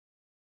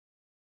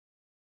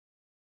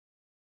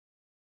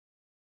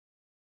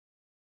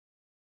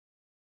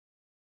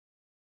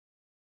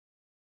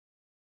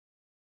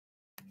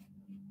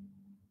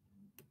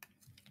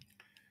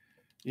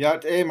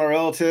Yá'át'ééh, my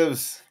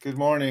relatives. Good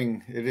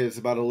morning. It is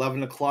about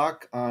 11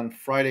 o'clock on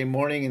Friday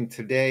morning, and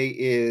today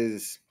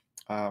is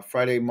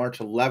Friday, March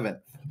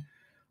 11th.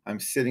 I'm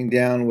sitting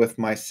down with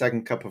my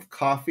second cup of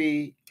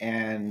coffee,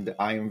 and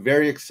I am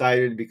very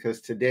excited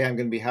because today I'm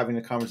going to be having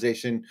a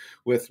conversation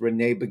with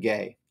Renee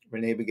Begay.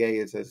 Renee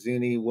Begay is a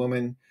Zuni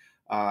woman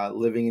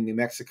living in New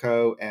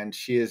Mexico, and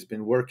she has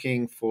been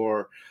working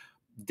for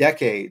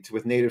decades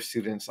with Native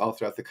students all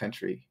throughout the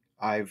country.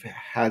 I've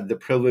had the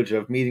privilege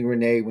of meeting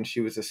Renee when she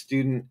was a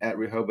student at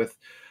Rehoboth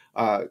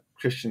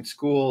Christian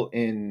School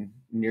in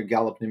near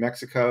Gallup, New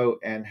Mexico,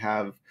 and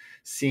have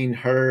seen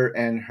her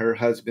and her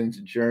husband's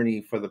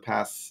journey for the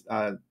past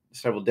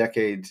several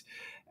decades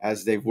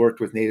as they've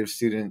worked with Native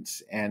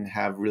students and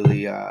have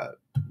really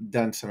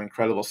done some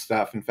incredible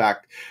stuff. In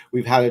fact,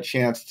 we've had a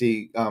chance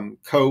to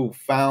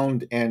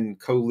co-found and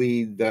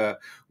co-lead the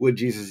Would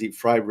Jesus Eat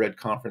Fry Bread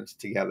conference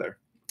together.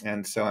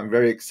 And so I'm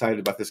very excited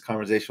about this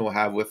conversation we'll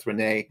have with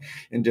Renee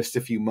in just a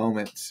few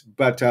moments.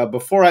 But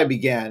before I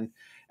begin,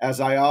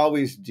 as I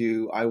always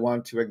do, I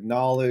want to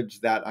acknowledge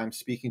that I'm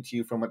speaking to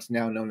you from what's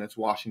now known as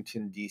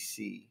Washington,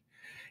 D.C.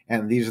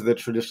 And these are the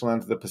traditional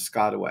lands of the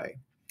Piscataway.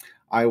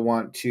 I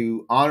want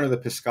to honor the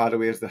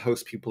Piscataway as the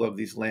host people of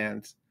these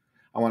lands.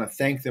 I want to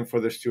thank them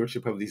for their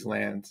stewardship of these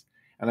lands.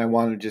 And I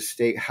want to just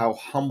state how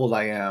humbled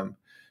I am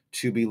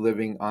to be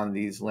living on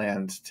these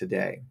lands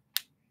today.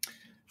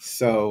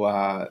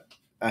 So,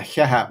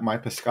 yeah, my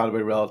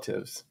Piscataway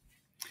relatives.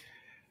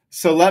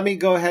 So let me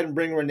go ahead and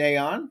bring Renee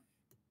on.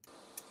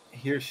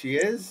 Here she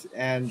is.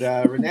 And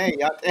Renee,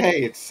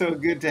 hey, it's so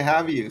good to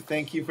have you.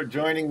 Thank you for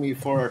joining me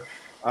for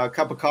a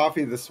cup of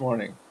coffee this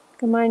morning.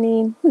 Good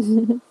morning.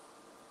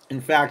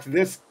 In fact,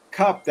 this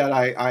cup that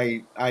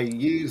I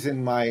use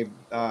in my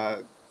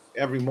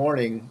every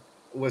morning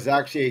was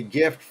actually a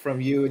gift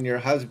from you and your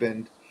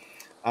husband.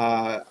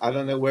 I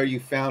don't know where you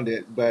found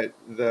it, but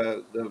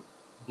the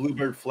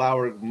bluebird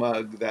flower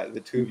mug that the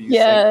two of you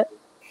sent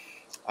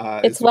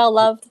Yeah, it's is well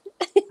loved.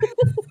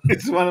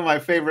 it's one of my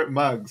favorite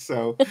mugs.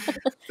 So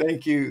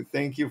thank you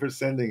for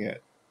sending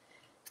it.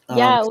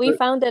 Yeah, we So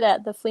found it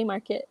at the flea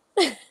market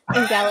in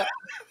Gallup,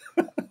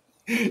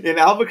 in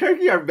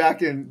Albuquerque or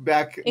back in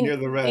near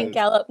the in res?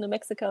 Gallup, New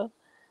Mexico.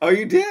 Oh,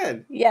 you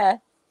did. Yeah,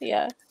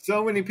 yeah.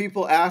 So many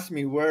people ask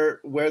me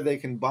where they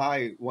can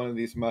buy one of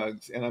these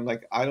mugs, and I'm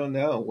like, I don't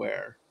know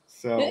where.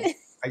 So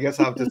I guess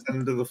I'll have to send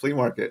them to the flea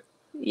market.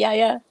 Yeah,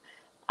 yeah.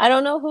 I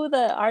don't know who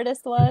the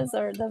artist was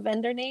or the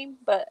vendor name,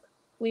 but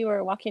we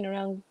were walking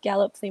around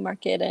Gallup Flea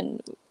Market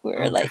and we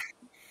were Okay. like,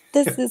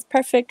 this is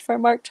perfect for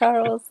Mark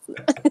Charles.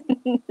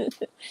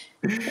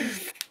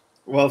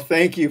 Well,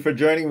 thank you for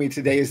joining me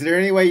today. Is there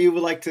any way you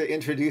would like to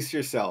introduce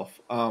yourself?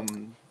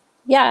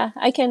 Yeah,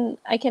 I can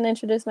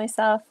introduce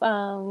myself.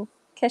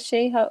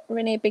 Keshe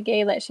Renee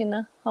Begay let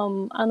Shina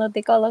ano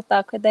de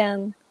kolota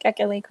kwedan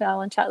kakali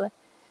kwawan chatla.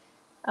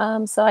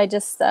 So I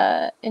just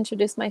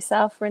introduced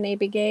myself, Renee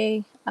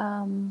Begay,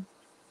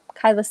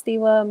 Kyla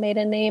Stewa,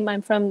 maiden name.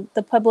 I'm from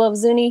the Pueblo of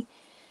Zuni,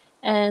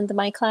 and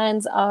my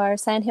clans are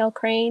Sandhill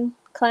Crane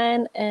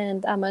clan,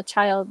 and I'm a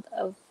child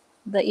of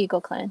the Eagle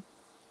clan.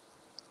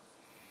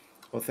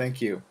 Well,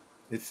 thank you.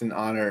 It's an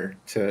honor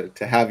to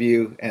have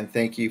you, and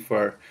thank you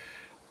for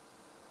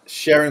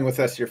sharing with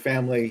us your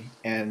family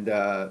and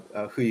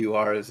who you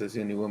are as a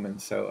Zuni woman.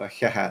 So,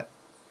 yeah.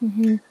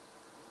 Mm-hmm.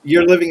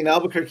 You're living in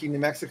Albuquerque, New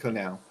Mexico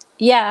now.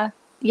 Yeah,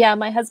 yeah.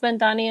 My husband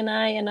Donnie and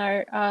I and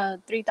our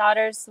three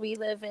daughters, we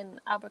live in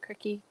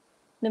Albuquerque,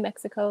 New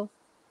Mexico.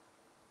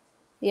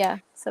 Yeah,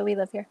 so we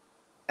live here.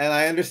 And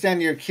I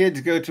understand your kids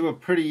go to a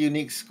pretty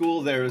unique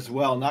school there as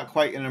well. Not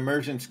quite an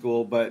immersion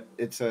school, but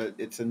it's a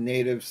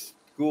native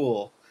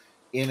school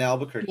in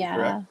Albuquerque,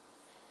 correct?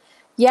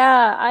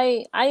 Yeah,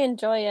 yeah. I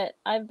enjoy it.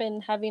 I've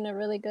been having a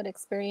really good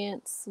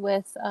experience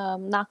with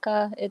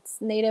NACA. It's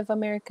Native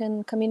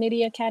American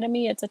Community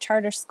Academy. It's a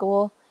charter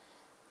school,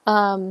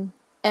 um,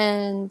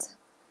 and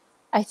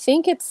I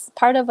think it's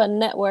part of a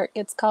network.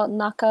 It's called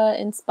NACA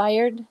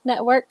Inspired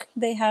Network.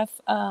 They have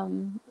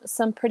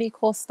some pretty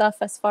cool stuff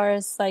as far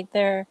as like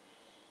the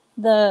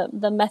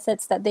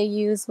methods that they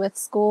use with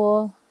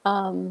school.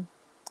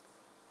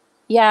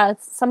 Yeah,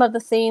 some of the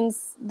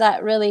things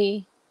that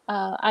really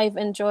I've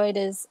enjoyed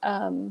is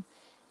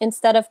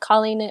instead of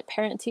calling it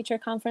parent teacher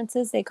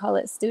conferences, they call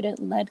it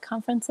student led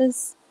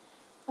conferences.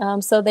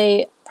 So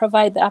they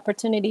provide the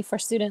opportunity for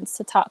students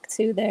to talk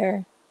to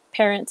their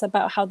parents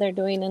about how they're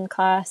doing in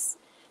class.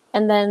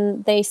 And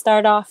then they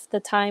start off the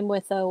time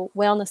with a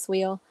wellness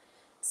wheel.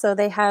 So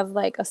they have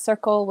like a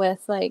circle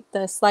with like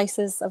the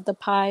slices of the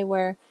pie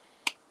where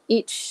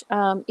each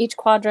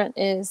quadrant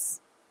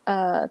is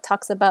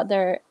talks about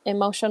their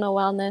emotional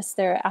wellness,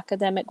 their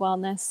academic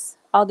wellness,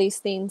 all these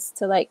things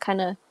to like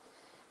kind of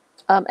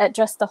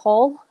address the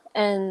whole.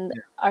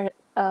 And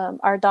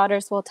our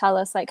daughters will tell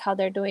us like how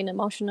they're doing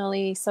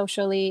emotionally,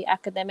 socially,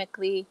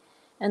 academically,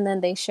 and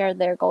then they share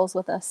their goals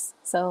with us.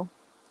 So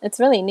it's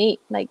really neat.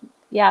 Like,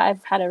 yeah,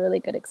 I've had a really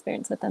good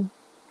experience with them.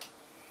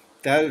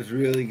 That is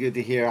really good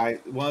to hear.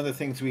 One of the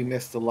things we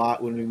missed a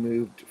lot when we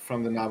moved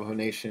from the Navajo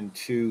Nation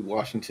to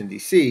Washington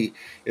D.C.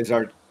 is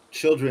our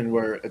children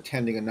were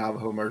attending a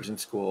Navajo immersion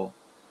school,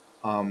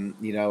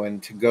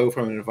 and to go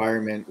from an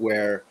environment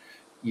where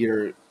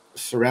you're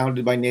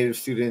surrounded by Native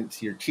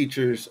students, your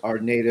teachers are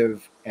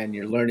Native, and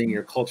you're learning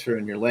your culture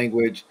and your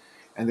language,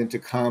 and then to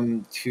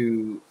come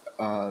to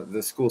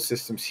the school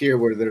systems here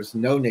where there's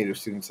no Native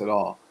students at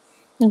all.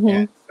 And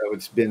Mm-hmm. so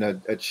it's been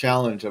a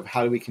challenge of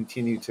how do we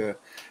continue to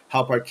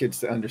help our kids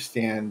to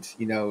understand,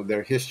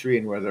 their history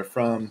and where they're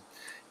from,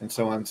 and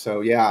so on.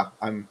 So yeah,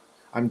 I'm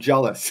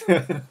jealous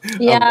of the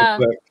Yeah.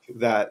 book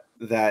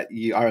that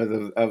you are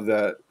of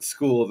the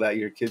school that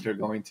your kids are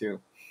going to.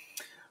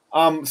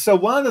 So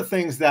one of the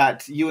things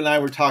that you and I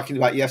were talking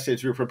about yesterday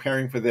as we were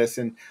preparing for this,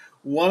 and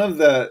one of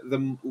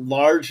the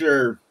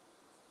larger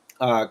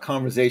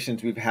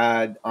conversations we've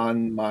had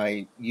on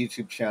my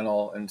YouTube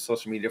channel and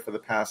social media for the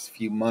past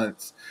few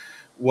months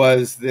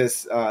was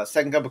this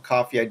second cup of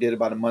coffee I did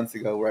about a month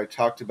ago, where I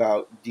talked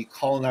about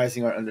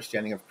decolonizing our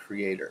understanding of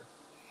creator.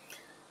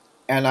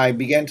 And I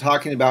began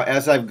talking about,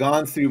 as I've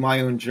gone through my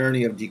own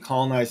journey of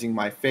decolonizing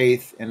my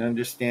faith and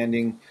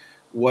understanding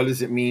what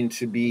does it mean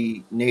to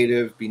be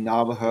Native, be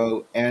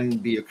Navajo,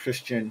 and be a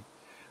Christian,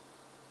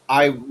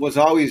 I was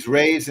always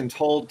raised and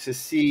told to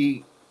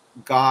see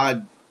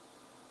God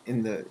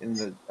in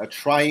the a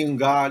triune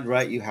God,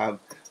 right? You have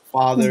Mm-hmm.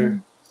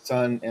 Father,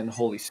 Son, and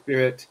Holy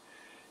Spirit.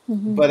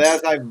 Mm-hmm. But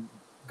as I've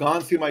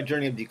gone through my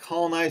journey of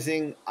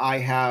decolonizing, I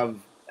have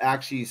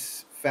actually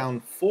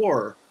found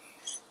four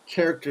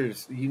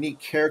characters, unique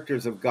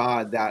characters of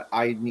God that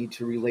I need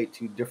to relate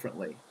to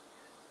differently.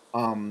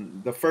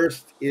 The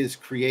first is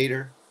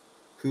Creator,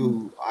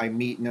 who I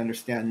meet and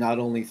understand not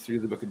only through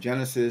the book of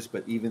Genesis,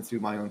 but even through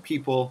my own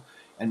people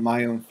and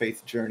my own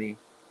faith journey.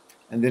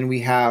 And then we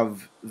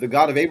have the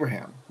God of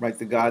Abraham, right?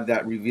 The God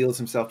that reveals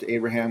himself to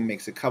Abraham,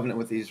 makes a covenant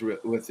with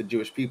the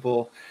Jewish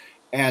people.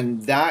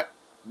 And that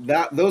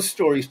those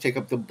stories take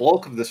up the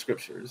bulk of the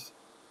scriptures.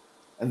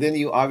 And then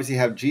you obviously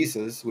have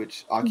Jesus,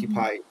 which Mm-hmm.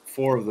 occupy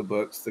four of the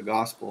books, the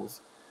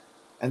Gospels.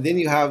 And then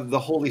you have the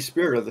Holy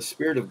Spirit, or the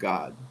Spirit of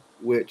God,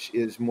 which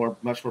is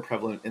much more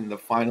prevalent in the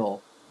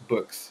final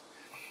books.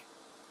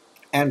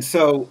 And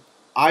so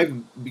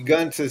I've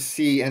begun to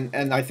see,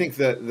 and I think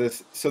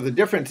the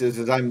difference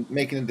is I'm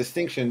making a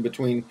distinction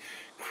between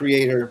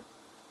Creator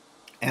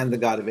and the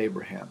God of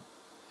Abraham.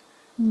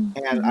 And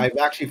Mm-hmm. I've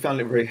actually found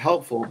it very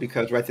helpful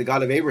because, right, the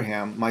God of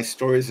Abraham, my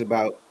story is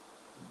about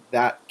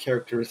that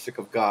characteristic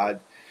of God,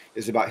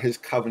 is about his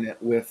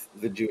covenant with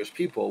the Jewish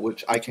people,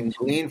 which I can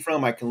glean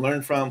from, I can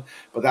learn from,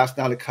 but that's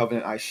not a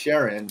covenant I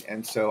share in.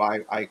 And so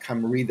I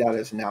come read that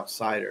as an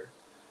outsider.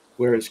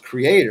 Whereas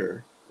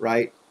Creator,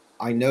 right,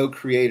 I know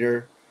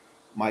Creator,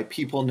 my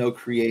people know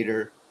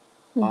Creator.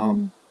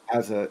 Um,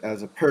 Mm-hmm.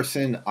 as a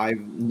person, I've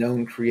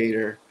known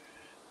Creator,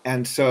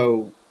 and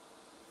so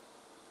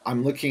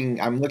I'm looking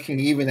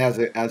even as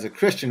a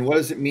Christian. What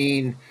does it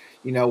mean?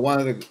 One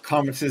of the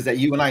conferences that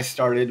you and I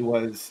started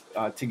was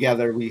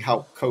together. We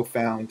helped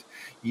co-found,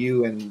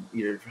 you and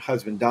your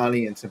husband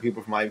Donnie and some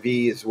people from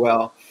IV as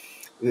well,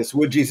 this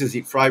Would Jesus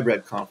Eat Fry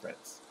Bread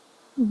conference.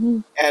 Mm-hmm.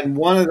 And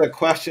one of the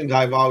questions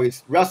I've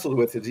always wrestled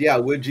with is, yeah,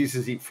 would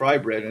Jesus eat fry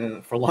bread?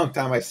 And for a long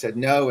time I said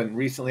no. And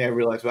recently I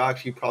realized, well,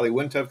 actually, he probably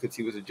wouldn't have, because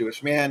he was a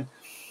Jewish man.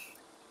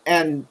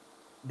 And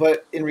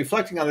but in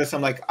reflecting on this,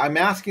 I'm like, I'm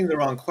asking the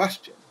wrong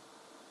question.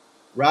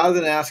 Rather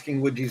than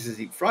asking, would Jesus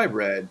eat fry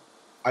bread,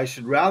 I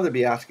should rather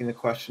be asking the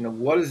question of,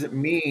 what does it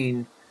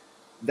mean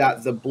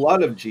that the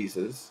blood of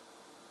Jesus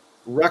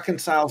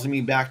reconciles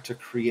me back to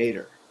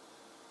Creator?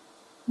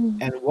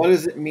 And what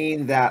does it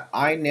mean that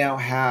I now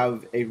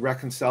have a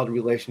reconciled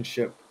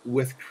relationship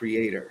with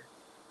Creator?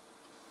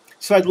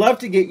 So I'd love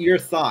to get your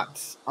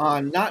thoughts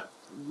on not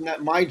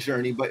my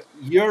journey, but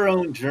your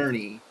own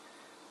journey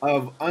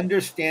of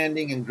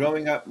understanding and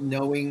growing up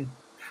knowing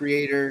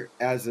Creator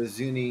as a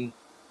Zuni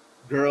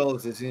girl,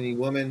 as a Zuni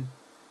woman,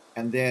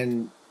 and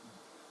then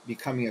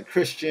becoming a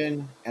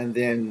Christian, and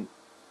then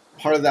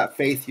part of that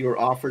faith you were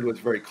offered was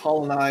very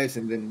colonized,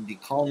 and then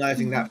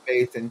decolonizing Mm-hmm. that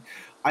faith. And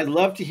I'd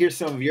love to hear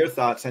some of your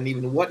thoughts on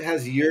even what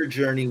has your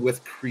journey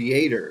with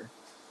Creator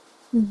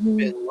Mm-hmm.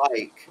 been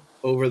like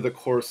over the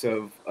course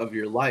of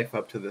your life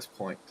up to this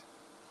point.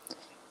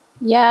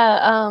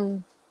 Yeah.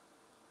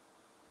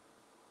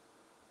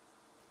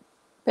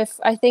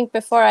 I think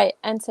before I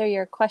answer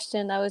your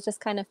question, I was just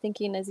kind of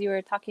thinking as you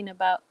were talking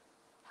about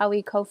how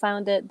we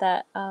co-founded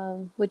that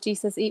Would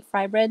Jesus Eat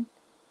Fry Bread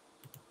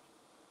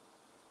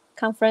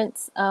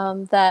conference.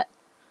 That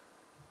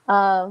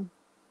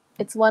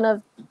it's one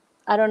of,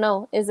 I don't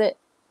know, is it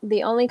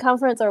the only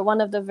conference or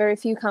one of the very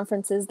few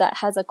conferences that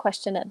has a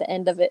question at the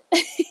end of it?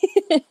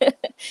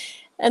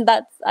 And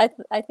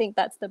I think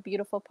that's the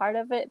beautiful part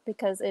of it,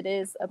 because it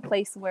is a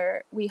place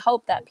where we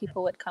hope that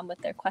people would come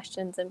with their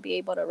questions and be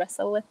able to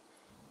wrestle with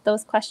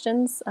those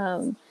questions,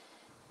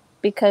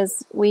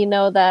 because we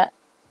know that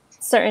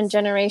certain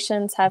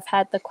generations have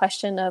had the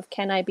question of,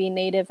 can I be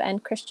Native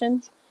and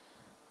Christian?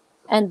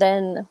 And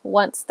then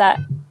once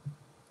that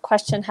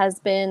question has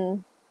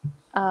been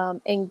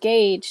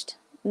engaged,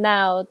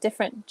 now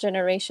different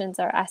generations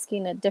are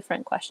asking a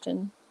different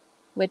question,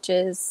 which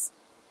is,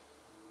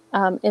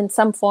 in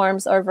some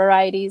forms or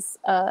varieties.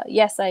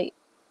 Yes, I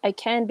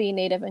can be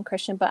Native and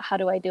Christian, but how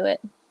do I do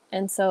it?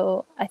 And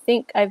so I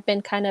think I've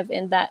been kind of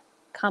in that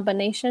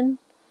combination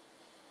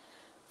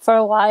for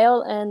a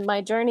while, and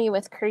my journey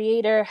with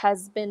Creator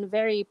has been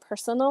very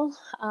personal.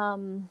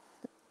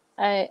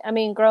 I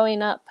mean,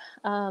 growing up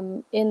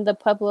in the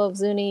Pueblo of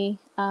Zuni,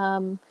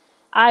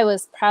 I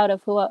was proud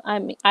of who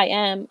I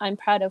am. I'm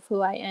proud of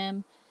who I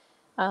am.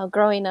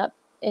 Growing up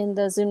in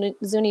the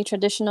Zuni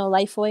traditional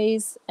life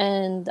ways,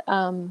 and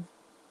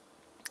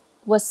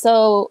was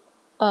so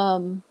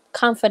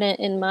confident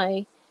in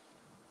my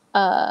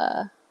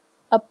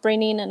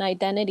upbringing and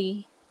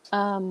identity.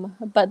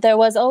 But there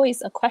was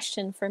always a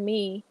question for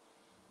me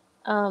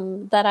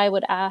that I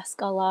would ask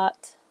a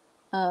lot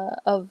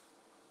of,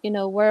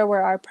 where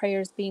were our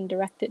prayers being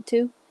directed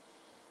to?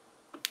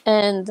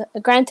 And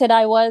granted,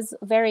 I was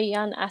very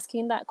young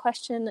asking that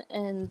question,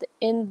 and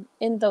in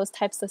those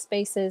types of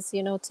spaces,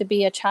 to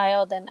be a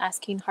child and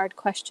asking hard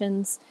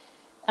questions,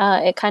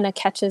 it kind of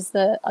catches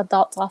the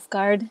adults off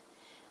guard.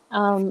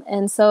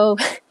 And so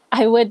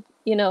I would,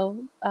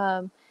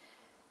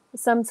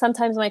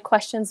 sometimes my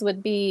questions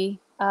would be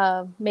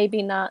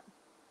maybe not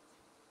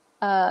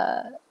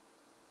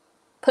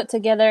put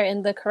together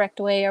in the correct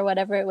way or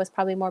whatever. It was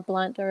probably more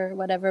blunt or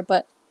whatever.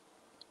 But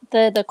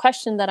the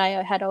question that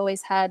I had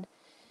always had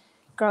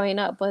growing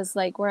up was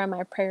like, where are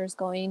my prayers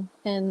going,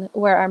 and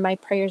where are my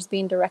prayers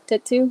being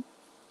directed to?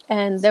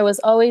 And there was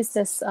always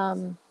this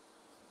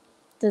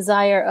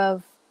desire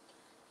of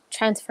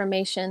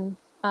transformation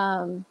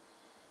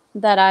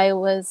that I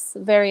was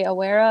very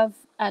aware of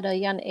at a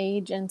young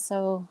age. And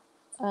so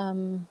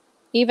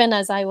even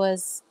as I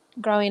was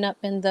growing up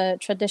in the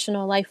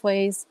traditional life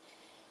ways,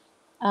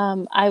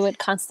 I would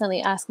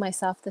constantly ask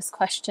myself this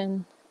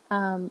question,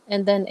 and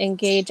then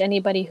engage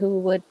anybody who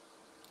would,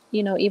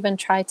 even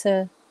try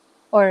to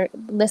or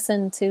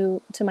listen to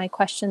my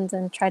questions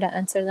and try to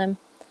answer them.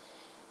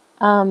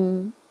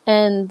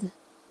 And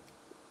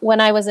when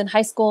I was in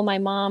high school, my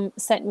mom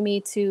sent me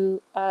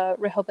to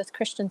Rehoboth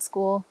Christian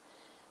School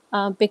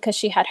because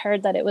she had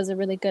heard that it was a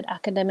really good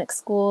academic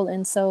school.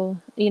 And so,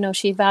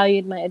 she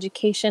valued my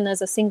education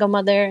as a single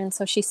mother. And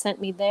so she sent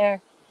me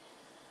there.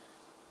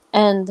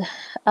 And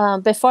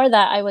before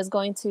that, I was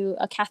going to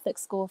a Catholic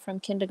school from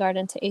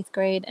kindergarten to 8th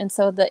grade. And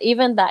so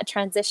even that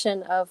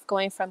transition of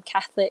going from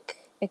Catholic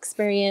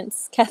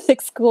experience,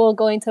 Catholic school,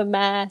 going to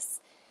Mass,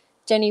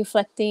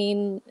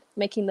 genuflecting,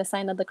 making the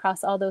sign of the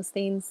cross, all those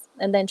things,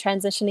 and then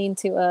transitioning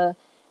to a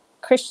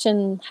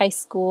Christian high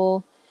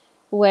school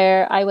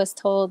where I was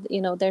told,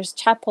 there's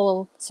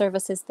chapel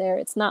services there.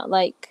 It's not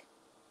like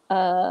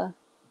a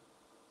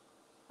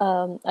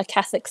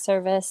Catholic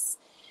service.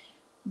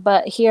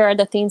 But here are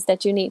the things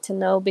that you need to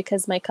know,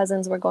 because my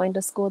cousins were going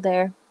to school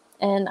there.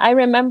 And I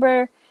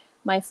remember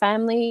my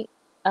family,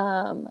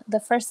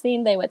 the first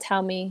thing they would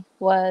tell me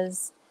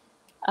was,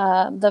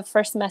 the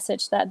first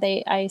message that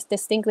I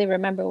distinctly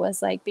remember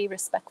was like, be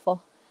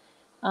respectful.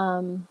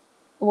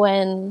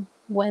 When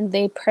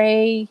they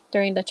pray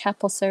during the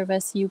chapel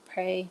service, you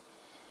pray.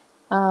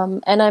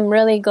 And I'm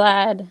really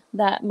glad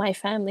that my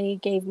family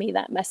gave me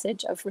that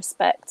message of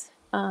respect,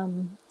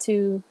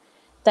 to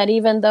that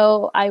even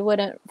though I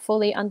wouldn't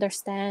fully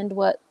understand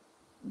what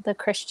the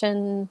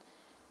Christian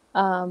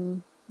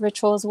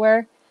rituals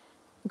were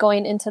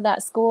going into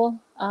that school,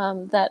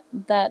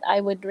 that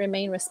I would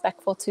remain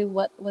respectful to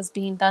what was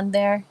being done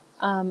there.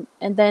 And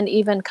then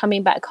even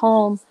coming back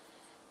home,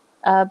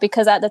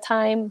 because at the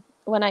time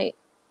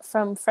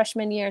from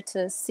freshman year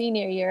to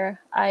senior year,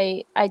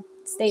 I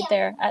stayed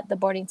there at the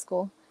boarding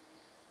school.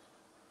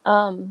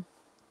 And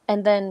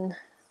then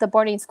the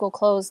boarding school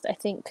closed. I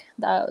think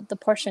the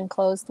portion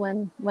closed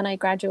when I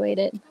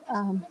graduated.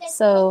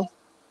 So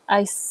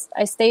I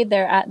stayed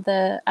there at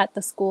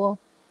the school.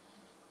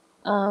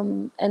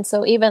 And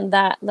so even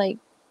that, like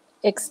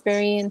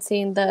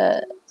experiencing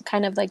the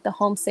kind of like the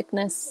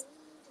homesickness,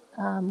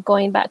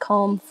 going back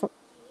home for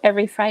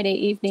every Friday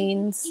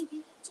evenings,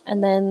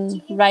 and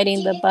then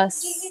riding the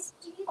bus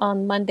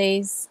on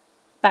Mondays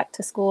back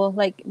to school,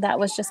 like that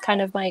was just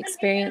kind of my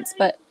experience.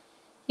 But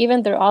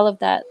even through all of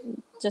that,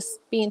 just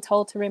being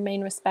told to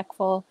remain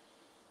respectful,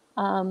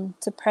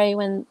 to pray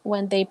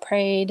when they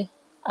prayed,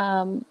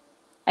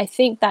 I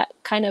think that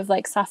kind of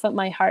like softened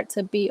my heart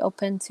to be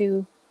open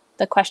to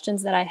the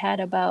questions that I had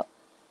about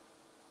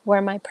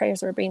where my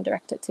prayers were being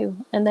directed to.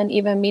 And then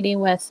even meeting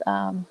with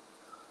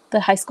the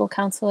high school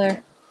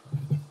counselor,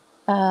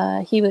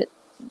 he would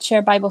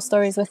share Bible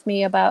stories with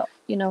me about,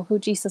 who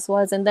Jesus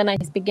was. And then I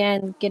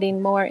began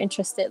getting more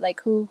interested, like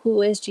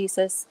who is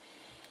Jesus?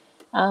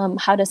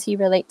 How does he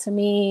relate to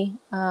me?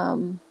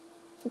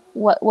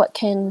 What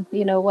can,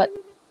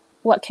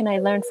 what can I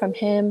learn from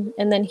him?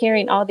 And then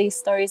hearing all these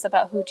stories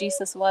about who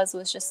Jesus was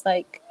just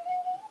like,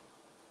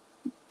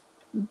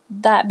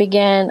 that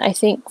began, I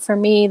think, for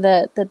me,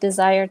 the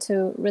desire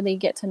to really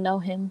get to know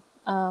him.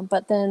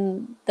 But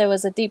then there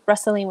was a deep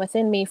wrestling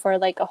within me for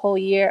like a whole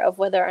year of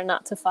whether or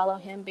not to follow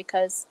him,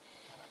 because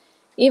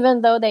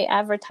even though they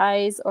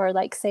advertise or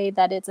like say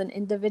that it's an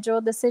individual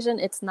decision,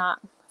 it's not.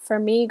 For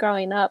me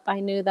growing up,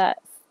 I knew that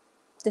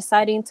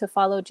deciding to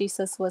follow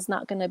Jesus was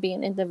not going to be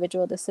an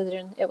individual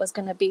decision. It was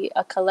going to be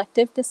a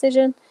collective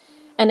decision,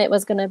 and it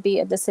was going to be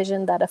a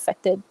decision that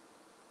affected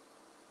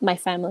my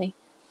family.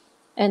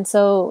 And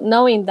so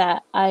knowing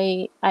that,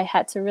 I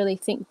had to really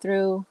think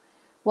through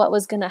what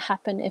was going to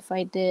happen if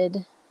I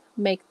did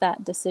make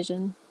that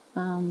decision.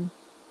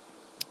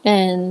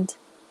 And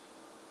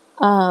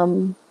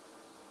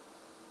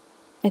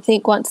I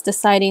think once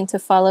deciding to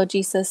follow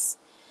Jesus,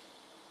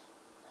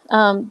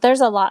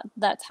 there's a lot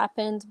that's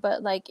happened,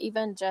 but like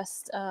even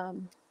just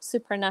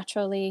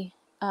supernaturally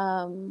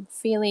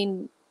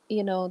feeling,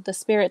 the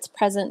Spirit's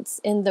presence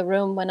in the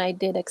room when I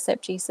did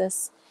accept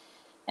Jesus,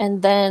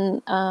 and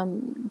then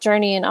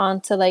journeying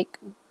on to like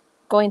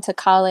going to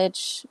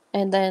college,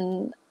 and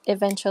then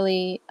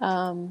eventually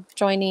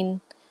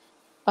joining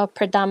a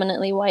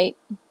predominantly white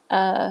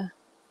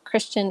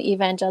Christian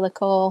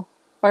evangelical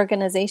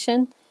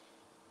organization.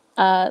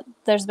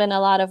 There's been a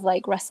lot of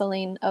like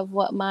wrestling of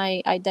what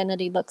my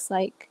identity looks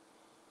like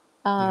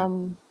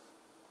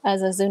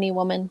as a Zuni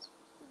woman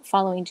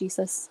following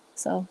Jesus.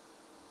 So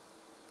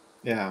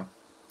Yeah.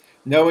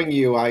 Knowing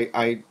you,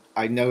 I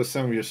know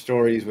some of your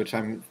stories, which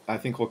I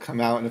think will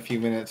come out in a few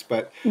minutes,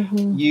 but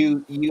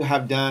you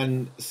have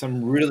done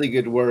some really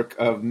good work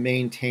of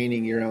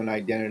maintaining your own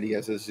identity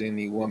as a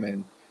Zuni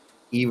woman,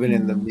 even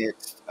in the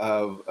midst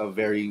of a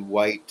very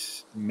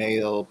white,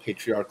 male,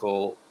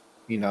 patriarchal,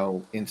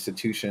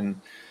 institution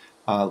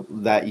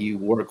that you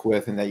work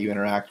with and that you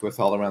interact with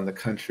all around the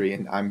country.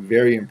 And I'm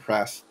very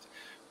impressed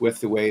with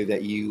the way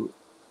that you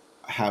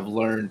have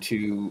learned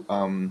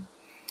to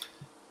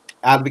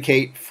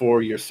advocate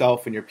for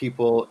yourself and your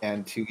people,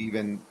 and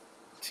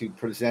to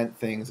present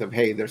things of,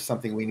 hey, there's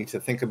something we need to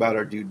think about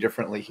or do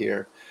differently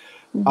here.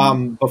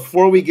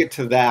 Before we get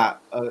to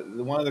that,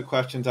 one of the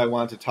questions I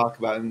wanted to talk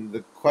about, and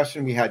the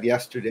question we had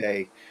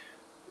yesterday,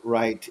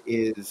 right,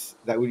 is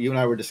that you and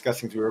I were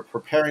discussing as we were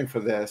preparing for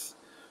this,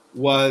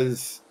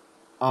 was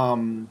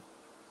I've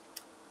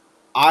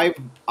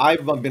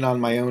been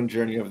on my own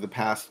journey over the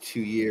past 2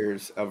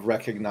 years of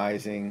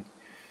recognizing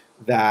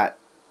that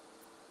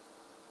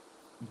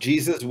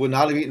Jesus would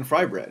not have eaten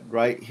fry bread,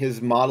 right?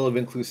 His model of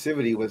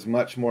inclusivity was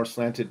much more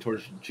slanted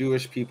towards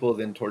Jewish people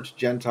than towards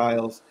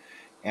Gentiles.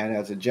 And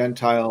as a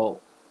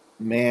Gentile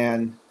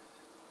man,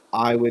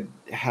 I would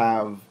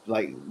have,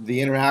 like,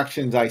 the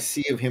interactions I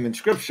see of him in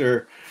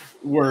scripture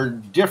were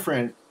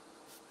different,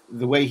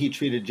 the way he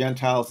treated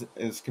Gentiles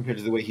as compared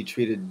to the way he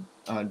treated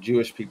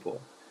Jewish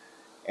people.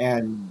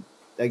 And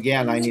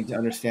again, I need to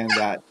understand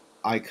that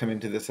I come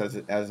into this as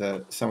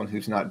someone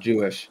who's not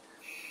Jewish,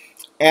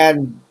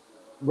 and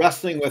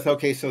wrestling with,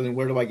 okay, so then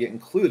where do I get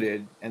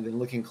included? And then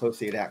looking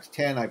closely at Acts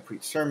 10, I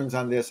preach sermons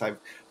on this. I've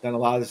done a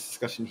lot of this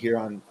discussion here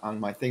on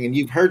my thing. And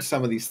you've heard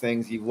some of these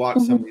things. You've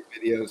watched some of these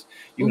videos.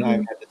 You and I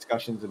have had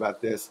discussions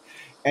about this.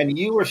 And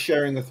you were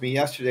sharing with me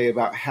yesterday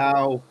about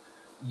how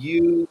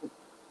you,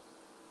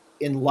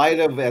 in light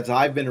of, as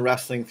I've been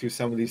wrestling through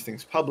some of these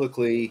things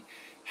publicly,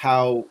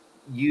 how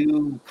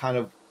you kind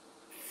of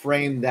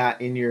frame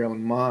that in your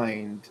own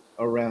mind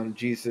around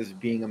Jesus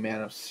being a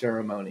man of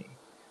ceremony.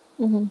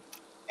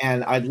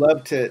 And I'd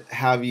love to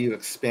have you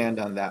expand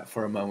on that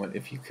for a moment,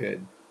 if you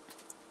could.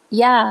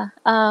 Yeah.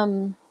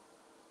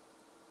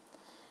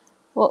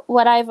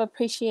 What I've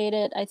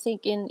appreciated, I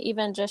think, in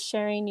even just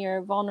sharing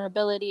your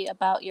vulnerability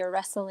about your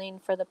wrestling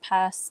for the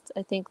past,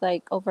 I think,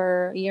 like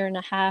over a year and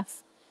a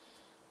half.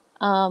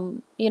 I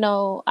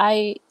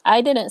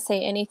didn't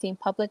say anything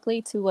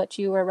publicly to what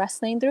you were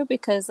wrestling through,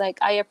 because like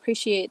I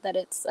appreciate that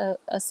it's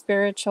a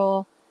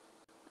spiritual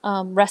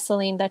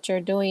wrestling that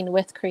you're doing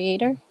with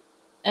Creator.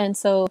 And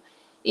so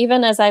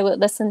even as I would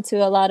listen to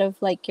a lot of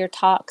like your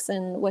talks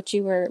and what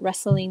you were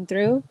wrestling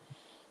through,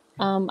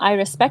 I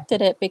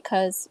respected it,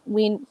 because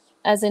we,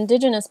 as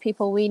Indigenous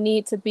people, we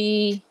need to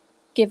be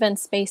given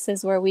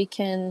spaces where we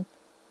can,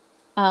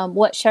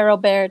 what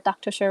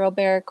Dr. Cheryl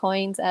Bear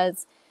coins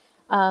as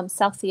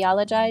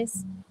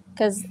self-theologize,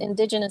 because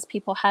Indigenous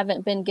people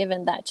haven't been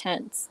given that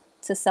chance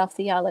to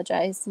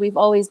self-theologize. We've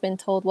always been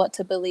told what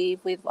to believe.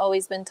 We've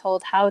always been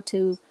told how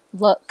to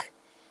look,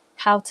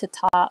 how to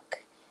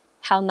talk,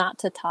 how not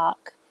to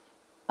talk,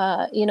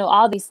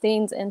 all these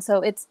things. And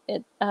so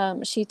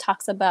she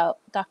talks about,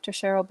 Dr.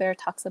 Cheryl Bear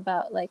talks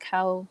about like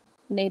how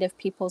Native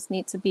peoples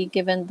need to be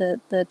given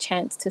the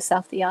chance to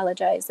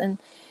self-theologize. And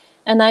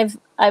I've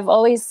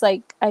always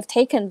like, I've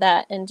taken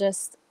that and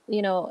just,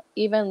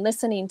 even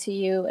listening to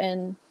you,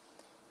 and,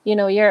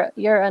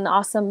 you're an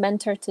awesome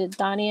mentor to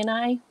Donnie and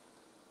I.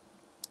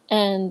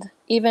 And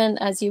even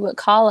as you would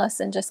call us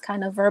and just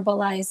kind of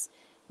verbalize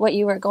what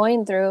you were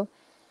going through,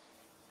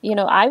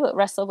 I would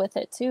wrestle with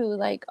it too.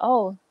 Like,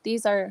 oh,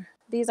 these are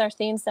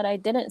things that I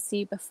didn't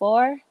see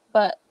before,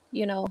 but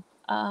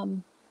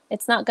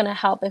it's not going to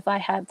help if I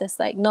have this,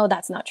 like, no,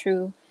 that's not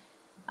true.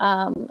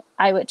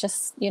 I would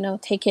just,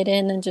 take it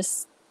in and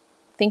just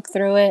think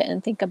through it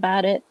and think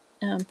about it,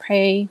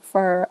 pray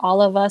for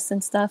all of us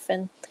and stuff.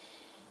 And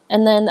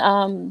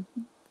then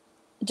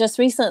just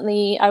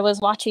recently I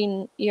was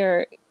watching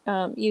you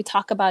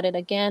talk about it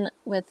again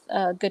with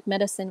Good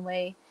Medicine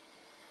Way.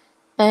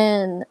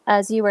 And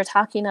as you were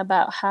talking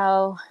about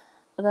how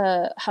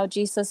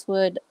Jesus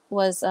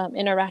was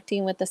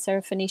interacting with the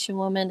Syrophoenician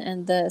woman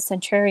and the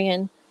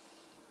centurion,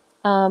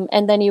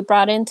 and then you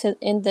brought in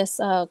this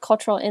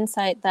cultural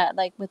insight that,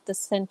 like, with the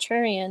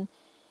centurion,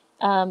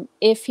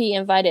 if he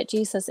invited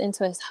Jesus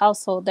into his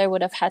household, there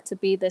would have had to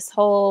be this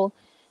whole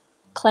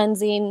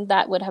cleansing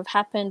that would have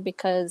happened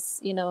because,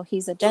 you know,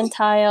 he's a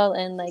Gentile,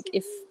 and like,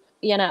 if,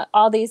 you know,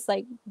 all these,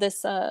 like,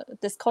 this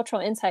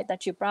cultural insight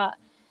that you brought.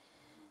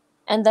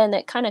 And then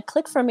it kind of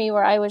clicked for me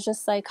where I was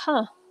just like,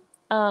 huh,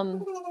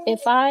 um,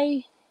 if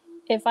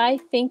I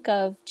think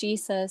of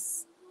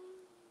Jesus,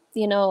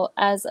 you know,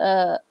 as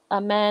a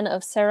man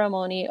of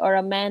ceremony, or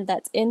a man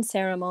that's in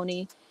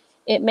ceremony,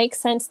 it makes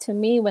sense to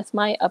me with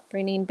my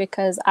upbringing,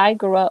 because I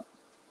grew up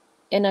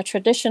in a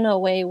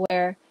traditional way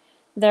where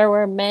there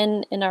were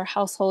men in our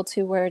households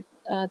who were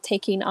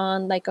taking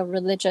on like a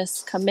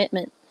religious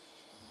commitment.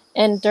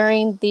 And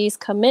during these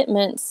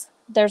commitments,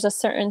 there's a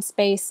certain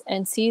space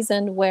and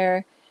season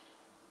where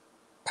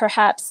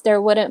perhaps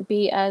there wouldn't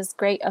be as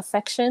great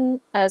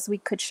affection as we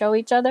could show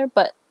each other,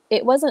 but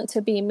it wasn't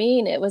to be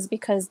mean. It was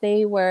because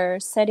they were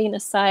setting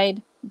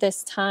aside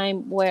this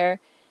time where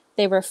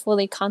they were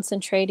fully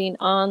concentrating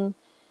on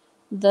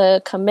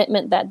the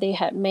commitment that they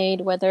had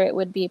made, whether it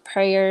would be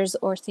prayers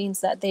or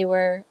things that they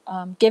were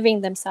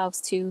giving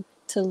themselves to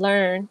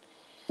learn.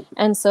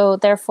 And so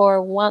therefore,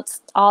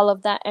 once all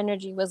of that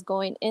energy was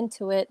going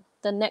into it,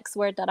 the next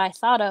word that I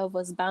thought of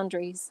was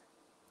boundaries.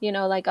 You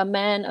know, like, a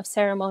man of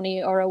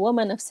ceremony or a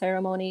woman of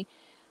ceremony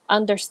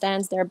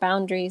understands their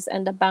boundaries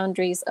and the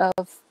boundaries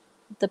of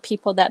the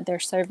people that they're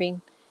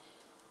serving,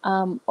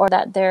 or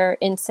that they're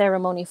in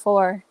ceremony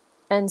for.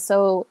 And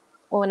so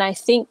when I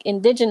think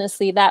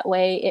indigenously that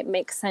way, it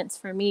makes sense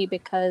for me,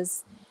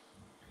 because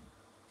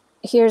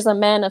here's a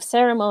man of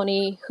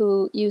ceremony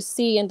who you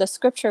see in the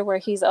scripture where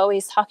he's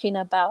always talking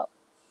about,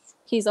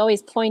 he's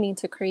always pointing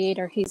to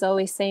Creator. He's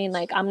always saying,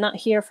 like, I'm not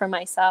here for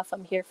myself,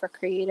 I'm here for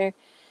Creator.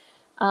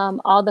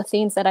 All the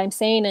things that I'm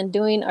saying and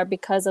doing are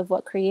because of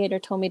what Creator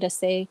told me to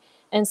say.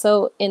 And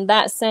so in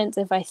that sense,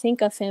 if I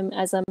think of him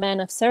as a man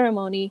of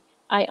ceremony,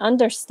 I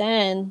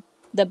understand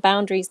the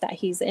boundaries that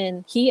he's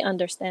in. He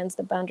understands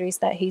the boundaries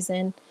that he's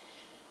in.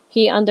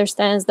 He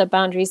understands the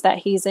boundaries that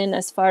he's in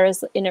as far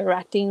as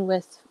interacting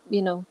with,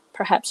 you know,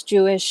 perhaps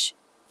Jewish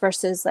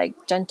versus like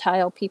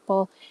Gentile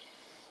people.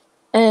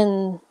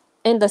 And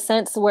in the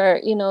sense where,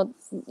 you know,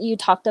 you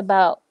talked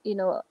about, you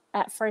know,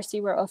 at first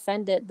you were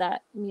offended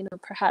that, you know,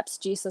 perhaps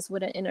Jesus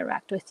wouldn't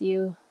interact with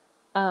you.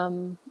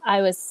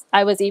 I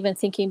was even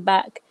thinking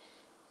back,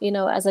 you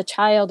know, as a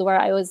child, where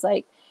I was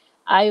like,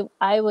 I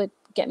would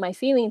get my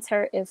feelings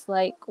hurt if,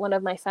 like, one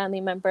of my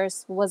family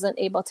members wasn't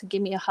able to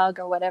give me a hug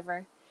or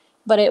whatever,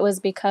 but it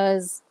was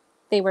because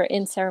they were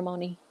in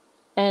ceremony,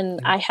 and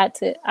Yeah.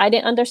 I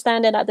didn't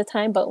understand it at the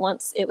time, but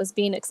once it was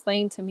being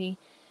explained to me,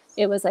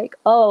 it was like,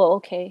 oh,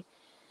 okay,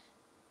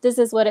 this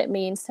is what it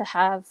means to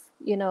have,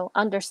 you know,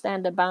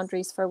 understand the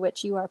boundaries for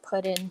which you are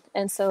put in.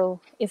 And so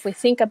if we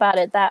think about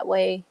it that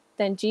way,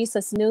 then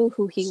Jesus knew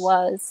who he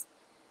was.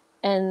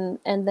 And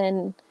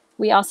then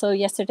we also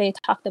yesterday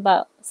talked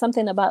about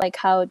something about, like,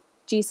 how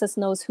Jesus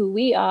knows who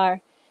we are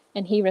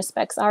and he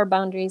respects our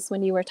boundaries,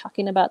 when you were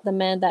talking about the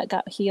man that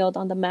got healed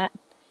on the mat.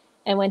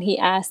 And when he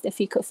asked if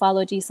he could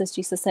follow Jesus,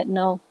 Jesus said,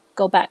 no,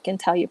 go back and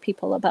tell your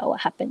people about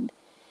what happened.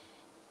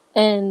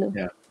 And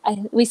Yeah.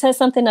 we said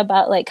something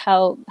about, like,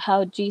 how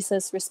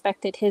Jesus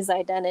respected his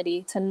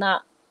identity, to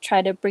not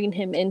try to bring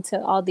him into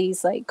all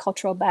these, like,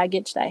 cultural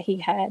baggage that he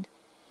had,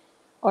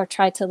 or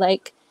try to,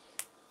 like,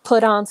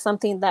 put on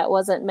something that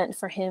wasn't meant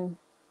for him.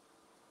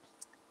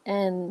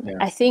 And Yeah.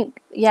 I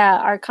think, yeah,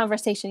 our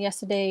conversation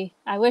yesterday,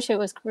 I wish it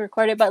was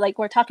recorded, but, like,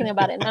 we're talking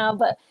about it now,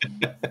 but,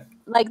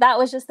 like, that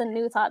was just a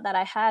new thought that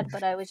I had.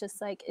 But I was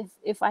just like,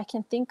 if I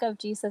can think of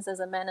Jesus as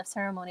a man of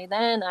ceremony,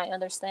 then I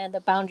understand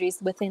the boundaries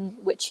within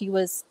which he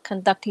was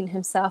conducting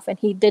himself, and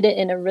he did it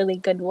in a really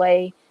good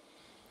way.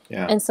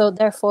 Yeah. And so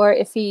therefore,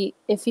 if he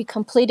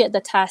completed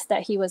the task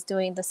that he was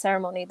doing, the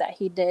ceremony that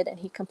he did, and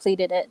he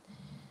completed it,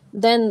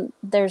 then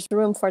there's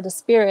room for the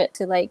Spirit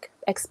to, like,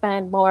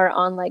 expand more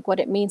on, like, what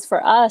it means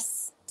for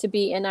us to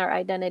be in our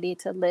identity,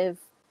 to live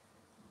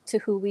to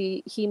who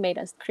he made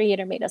us,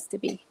 Creator made us to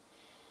be.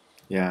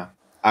 Yeah.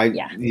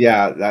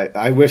 Yeah.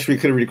 I wish we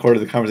could have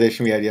recorded the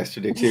conversation we had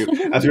yesterday too.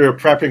 As we were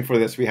prepping for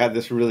this, we had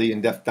this really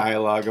in-depth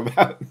dialogue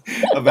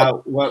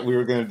about what we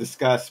were going to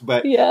discuss.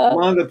 But Yeah.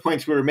 one of the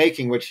points we were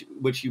making,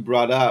 which you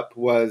brought up,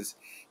 was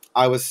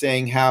I was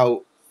saying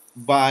how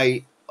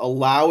by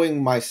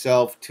allowing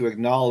myself to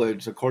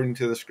acknowledge, according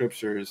to the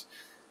scriptures,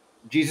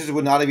 Jesus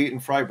would not have eaten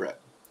fry bread,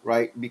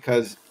 right?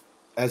 Because,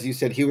 as you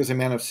said, he was a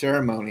man of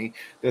ceremony.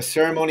 The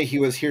ceremony he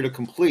was here to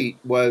complete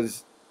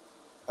was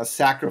a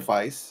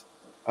sacrifice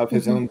of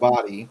his Mm-hmm. own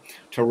body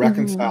to Mm-hmm.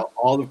 reconcile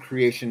all of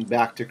creation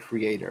back to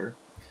Creator.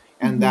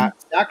 And Mm-hmm. that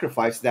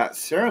sacrifice, that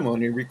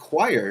ceremony,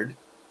 required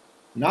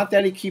not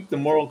that he keep the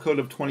moral code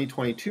of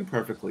 2022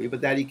 perfectly,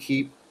 but that he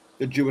keep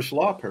the Jewish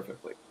law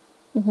perfectly.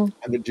 Mm-hmm.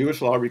 And the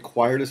Jewish law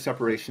required a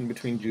separation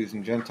between Jews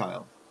and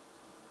Gentiles.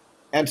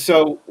 And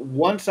so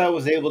once I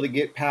was able to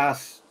get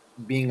past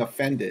being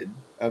offended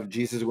of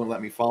Jesus wouldn't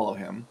let me follow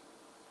him,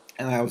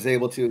 and I was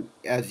able to,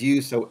 as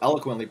you so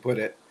eloquently put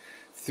it,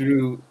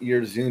 through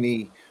your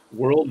Zuni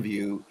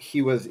worldview,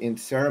 he was in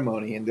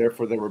ceremony, and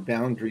therefore there were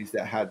boundaries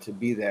that had to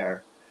be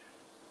there.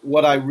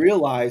 What I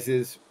realize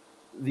is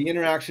the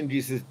interaction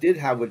Jesus did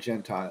have with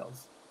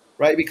Gentiles,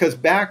 right? Because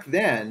back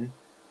then,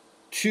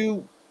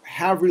 to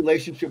have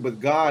relationship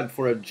with God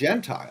for a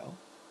Gentile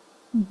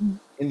Mm-hmm.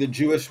 in the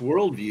Jewish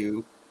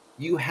worldview,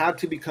 you had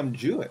to become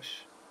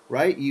Jewish,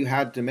 right?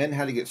 Men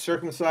had to get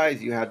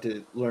circumcised, you had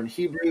to learn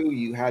Hebrew,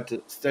 you had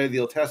to study the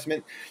Old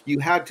Testament, you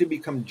had to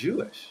become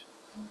Jewish.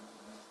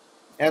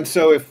 And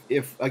so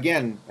if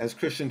again, as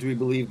Christians, we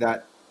believe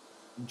that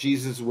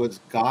Jesus was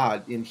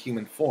God in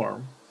human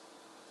form,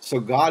 so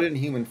God in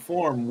human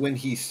form, when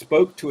he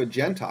spoke to a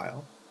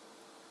Gentile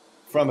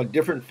from a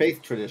different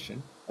faith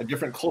tradition, a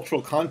different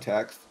cultural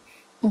context,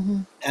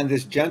 Mm-hmm. and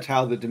this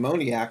Gentile, the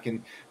demoniac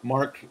in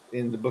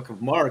the book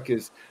of Mark,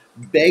 is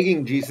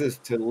begging Jesus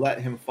to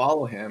let him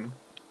follow him.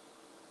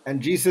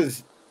 And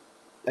Jesus,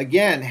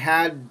 again,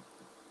 had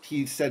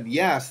he said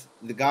yes,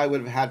 the guy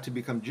would have had to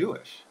become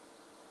Jewish.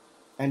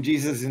 And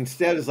Jesus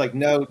instead is like,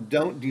 no,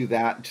 don't do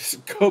that.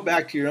 Just go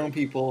back to your own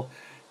people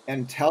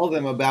and tell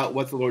them about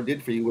what the Lord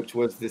did for you, which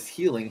was this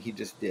healing he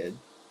just did.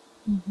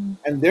 Mm-hmm.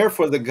 And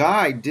therefore, the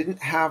guy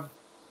didn't have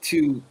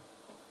to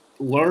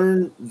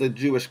learn the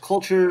Jewish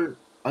culture,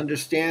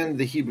 understand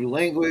the Hebrew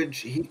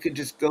language. He could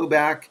just go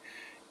back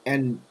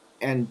and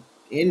in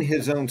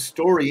his own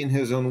story, in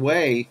his own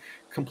way,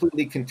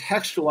 completely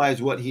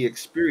contextualize what he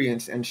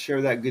experienced and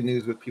share that good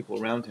news with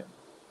people around him.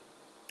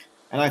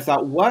 And I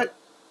thought, what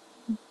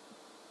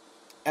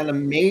an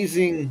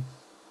amazing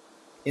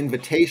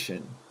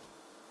invitation,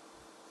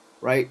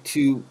 right?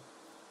 To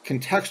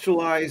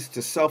contextualize,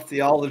 to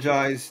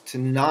self-theologize, to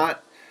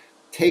not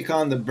take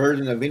on the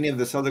burden of any of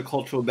this other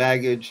cultural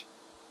baggage,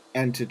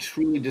 and to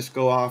truly just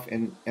go off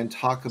and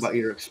talk about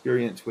your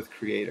experience with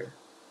Creator.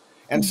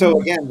 And so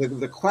Mm-hmm. again,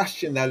 the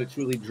question that it's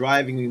really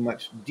driving me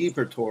much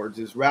deeper towards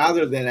is,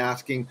 rather than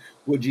asking,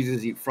 would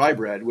Jesus eat fry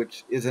bread,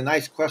 which is a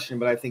nice question,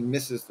 but I think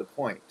misses the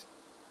point.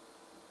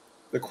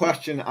 The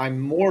question I'm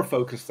more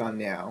focused on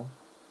now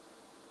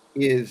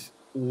is,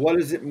 what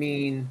does it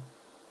mean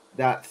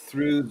that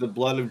through the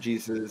blood of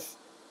Jesus,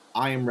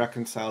 I am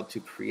reconciled to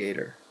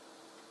Creator?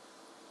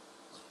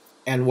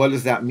 And what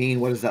does that mean?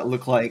 What does that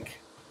look like?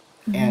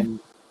 Mm-hmm.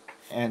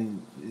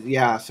 And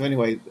yeah, so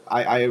anyway,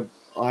 I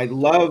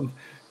love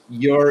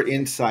your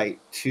insight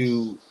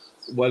to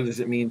what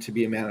does it mean to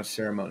be a man of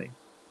ceremony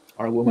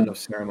or a woman of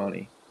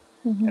ceremony,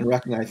 Mm-hmm. and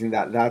recognizing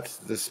that that's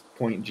this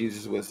point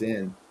Jesus was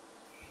in.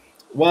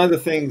 One of the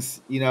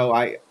things,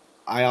 I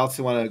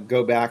also want to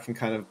go back and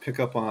kind of pick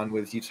up on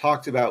was, you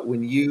talked about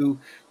when you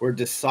were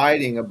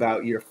deciding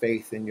about your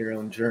faith and your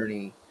own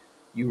journey,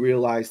 you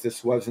realized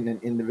this wasn't an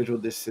individual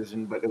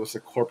decision, but it was a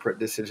corporate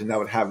decision that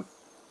would have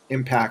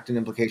impact and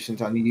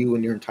implications on you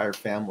and your entire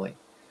family.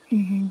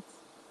 Mm-hmm.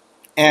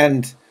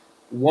 And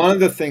one of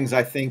the things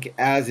I think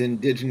as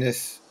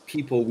Indigenous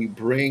people we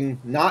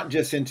bring, not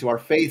just into our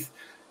faith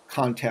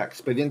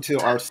context, but into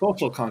our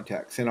social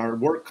context and our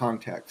work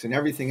context and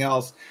everything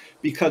else,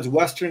 because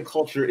Western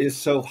culture is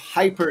so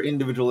hyper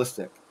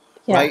individualistic,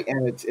 Yeah. right?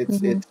 And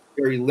Mm-hmm. it's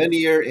very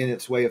linear in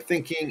its way of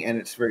thinking, and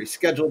it's very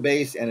schedule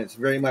based, and it's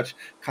very much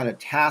kind of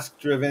task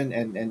driven,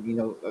 and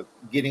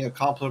getting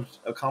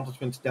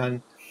accomplishments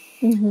done.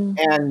 Mm-hmm.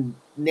 And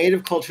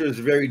Native culture is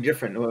very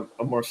different,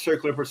 a more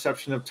circular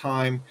perception of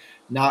time,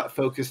 not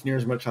focused near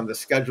as much on the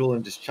schedule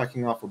and just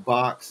checking off a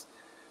box.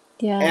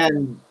 Yeah.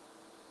 And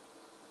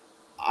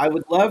I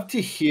would love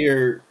to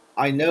hear,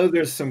 I know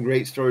there's some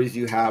great stories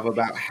you have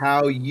about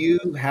how you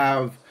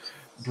have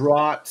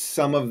brought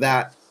some of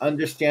that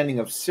understanding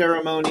of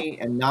ceremony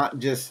and not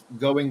just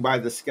going by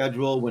the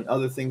schedule when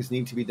other things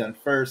need to be done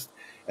first,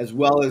 as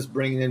well as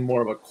bringing in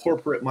more of a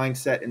corporate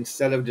mindset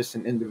instead of just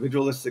an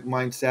individualistic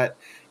mindset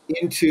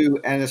into,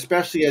 and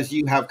especially as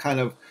you have kind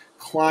of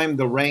climbed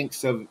the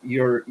ranks of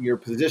your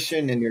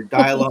position and your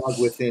dialogue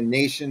within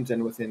nations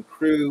and within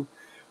crew.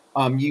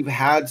 You've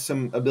had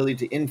some ability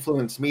to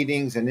influence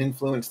meetings and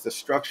influence the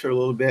structure a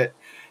little bit.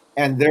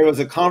 And there was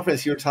a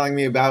conference you were telling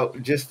me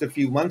about just a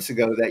few months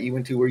ago that you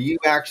went to, where you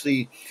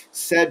actually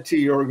said to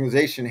your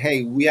organization,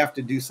 hey, we have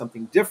to do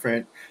something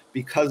different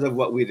because of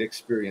what we'd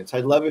experienced.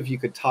 I'd love if you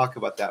could talk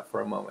about that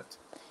for a moment.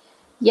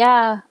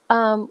 Yeah.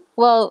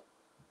 Well,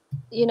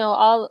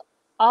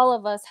 all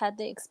of us had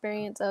the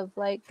experience of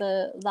like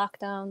the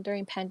lockdown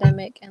during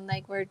pandemic, and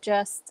like we're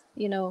just,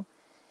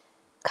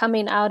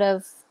 coming out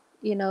of,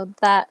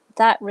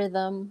 that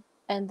rhythm,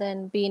 and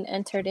then being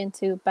entered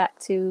into back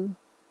to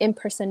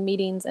in-person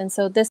meetings. And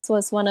so this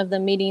was one of the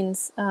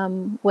meetings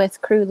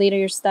with crew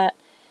leaders that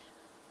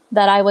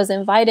I was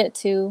invited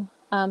to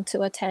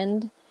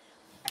attend.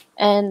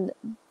 And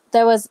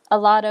there was a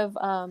lot of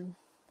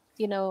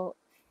you know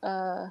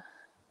uh,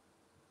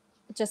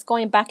 just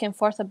going back and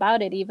forth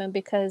about it, even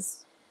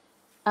because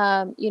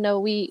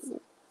we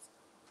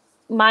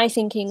my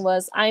thinking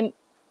was,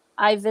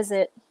 I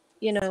visit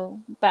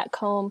back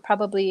home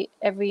probably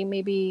every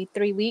maybe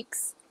 3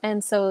 weeks.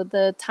 And so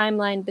the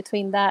timeline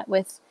between that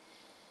with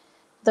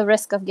the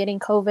risk of getting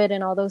COVID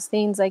and all those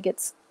things, like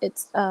it's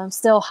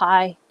still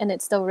high and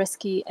it's still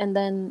risky. And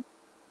then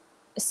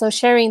so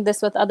sharing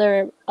this with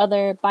other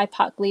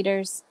BIPOC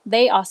leaders,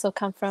 they also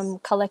come from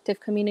collective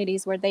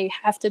communities where they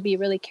have to be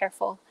really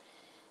careful.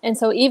 And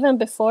so even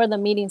before the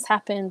meetings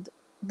happened,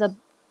 the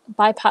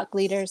BIPOC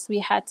leaders, we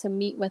had to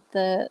meet with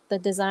the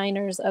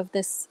designers of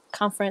this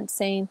conference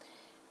saying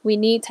we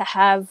need to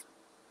have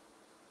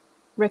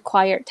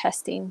required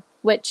testing,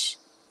 which,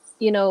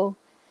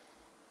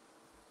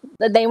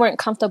 they weren't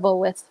comfortable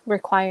with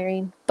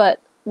requiring,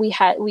 but we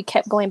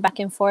kept going back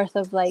and forth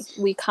of like,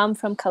 we come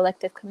from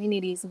collective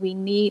communities, we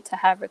need to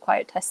have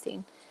required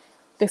testing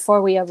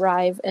before we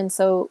arrive. And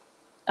so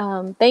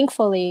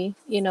thankfully,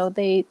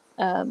 the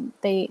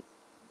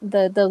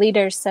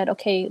leaders said,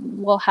 okay,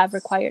 we'll have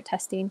required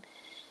testing.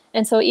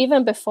 And so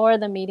even before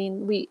the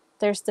meeting,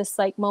 there's this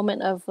like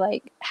moment of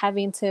like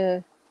having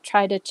to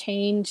try to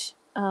change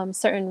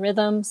certain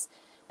rhythms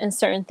and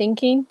certain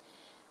thinking.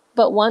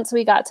 But once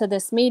we got to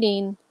this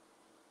meeting,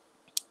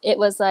 it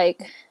was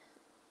like,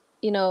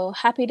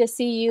 happy to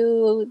see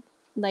you.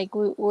 Like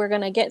we're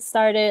going to get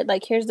started.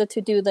 Like here's the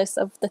to-do list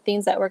of the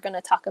things that we're going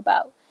to talk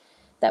about,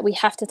 that we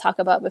have to talk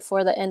about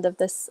before the end of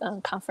this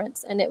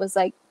conference. And it was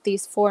like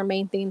these 4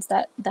 main things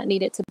that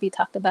needed to be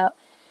talked about.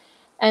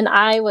 And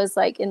I was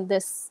like in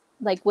this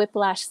like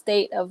whiplash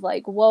state of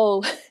like,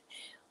 whoa,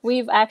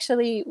 we've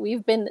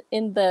been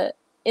in the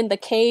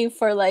cave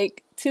for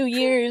like 2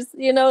 years,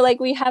 like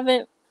we've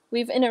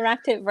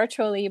interacted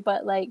virtually,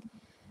 but like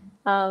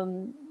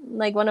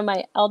one of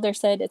my elders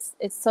said, it's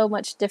so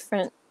much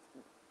different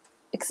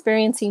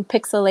experiencing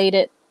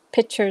pixelated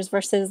pictures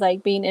versus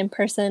like being in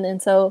person.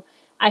 And so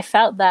I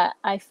felt that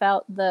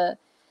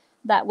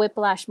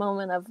whiplash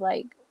moment of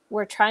like,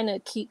 we're trying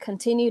to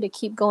continue to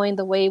keep going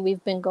the way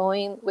we've been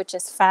going, which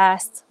is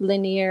fast,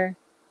 linear,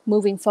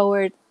 moving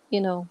forward,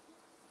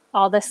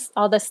 all this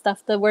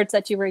stuff, the words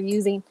that you were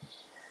using.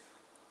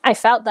 I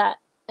felt that.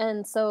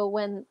 And so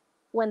when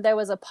there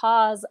was a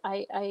pause,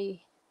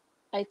 I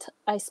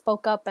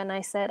spoke up and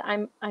I said,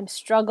 I'm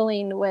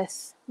struggling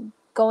with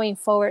going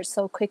forward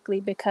so quickly,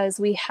 because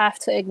we have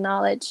to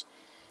acknowledge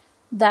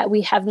that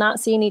we have not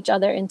seen each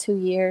other in 2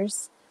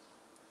 years.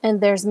 And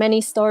there's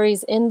many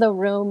stories in the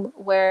room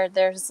where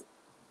there's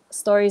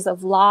stories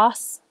of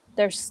loss.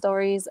 There's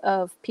stories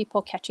of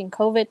people catching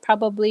COVID,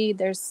 probably.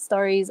 There's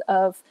stories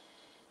of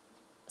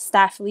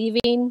staff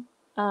leaving.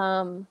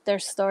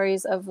 There's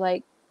stories of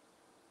like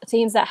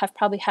things that have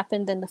probably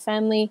happened in the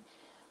family.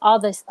 All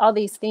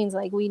these things,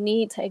 like we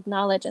need to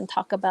acknowledge and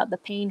talk about the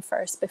pain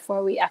first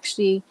before we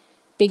actually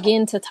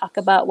begin to talk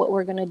about what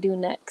we're going to do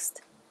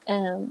next.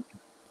 And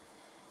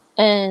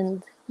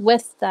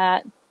with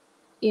that,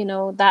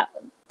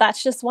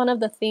 that's just one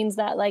of the things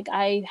that like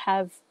I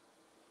have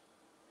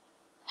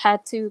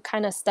had to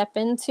kind of step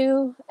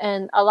into.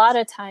 And a lot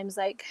of times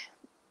like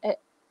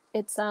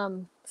it's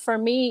for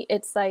me,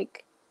 it's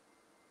like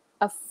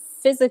a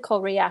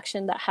physical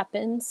reaction that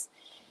happens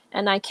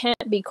and I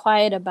can't be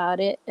quiet about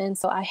it. And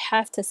so I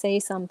have to say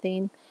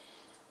something.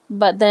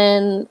 But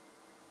then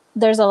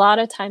there's a lot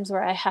of times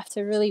where I have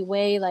to really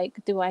weigh,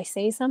 like, do I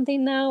say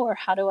something now or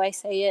how do I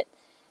say it?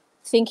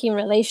 Thinking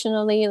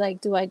relationally,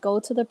 like, do I go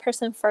to the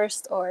person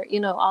first or,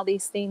 all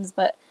these things.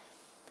 But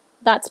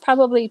that's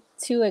probably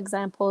 2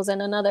 examples.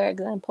 And another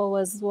example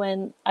was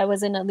when I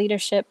was in a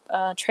leadership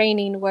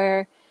training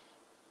where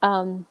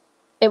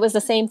it was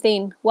the same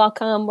thing.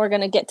 Welcome, we're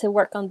going to get to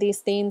work on these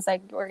things.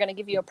 Like, we're going to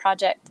give you a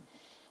project.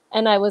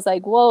 And I was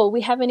like, whoa,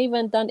 we haven't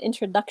even done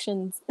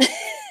introductions.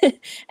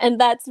 And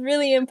that's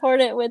really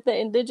important with the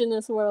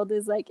Indigenous world,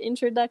 is like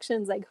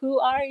introductions. Like, who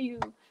are you?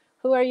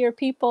 Who are your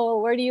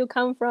people? Where do you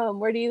come from?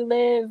 Where do you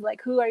live?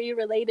 Like, who are you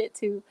related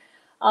to?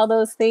 All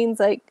those things.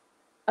 Like,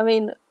 I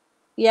mean,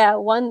 yeah,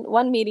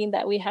 one meeting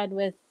that we had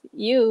with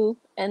you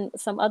and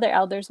some other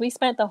elders, we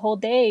spent the whole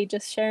day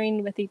just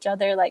sharing with each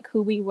other, like,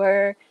 who we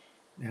were,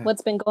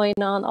 what's been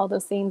going on, all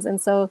those things. And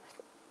so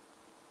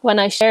when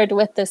I shared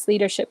with this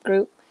leadership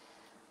group,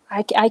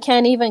 I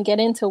can't even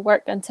get into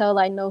work until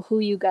I know who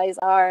you guys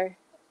are.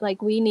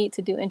 Like, we need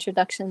to do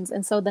introductions.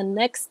 And so the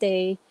next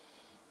day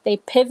they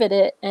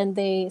pivoted and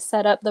they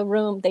set up the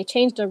room. They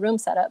changed the room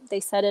setup.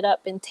 They set it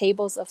up in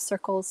tables of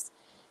circles.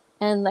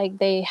 And like,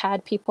 they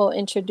had people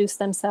introduce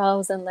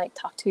themselves and like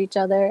talk to each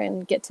other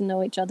and get to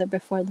know each other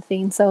before the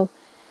thing. So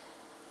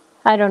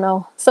I don't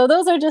know. So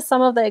those are just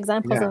some of the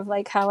examples of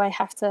like how I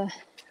have to,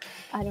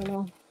 I don't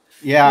know,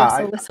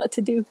 wrestle with what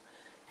to do.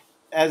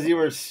 As you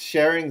were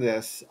sharing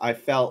this, I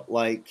felt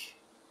like,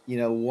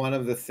 one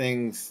of the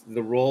things,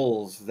 the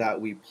roles that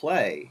we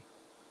play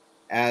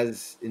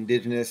as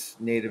Indigenous,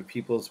 Native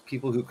peoples,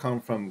 people who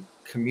come from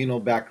communal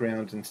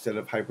backgrounds instead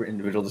of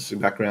hyper-individualistic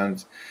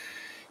backgrounds,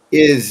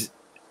 is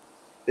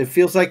it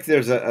feels like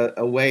there's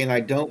a way, and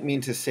I don't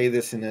mean to say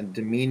this in a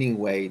demeaning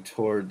way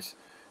towards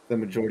the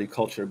majority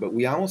culture, but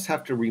we almost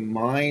have to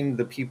remind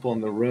the people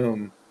in the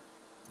room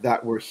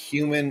that we're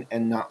human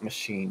and not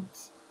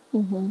machines,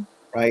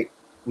 right?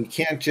 We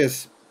can't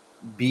just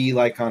be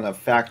like on a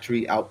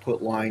factory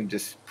output line,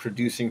 just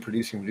producing.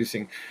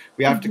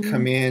 We have to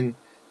come in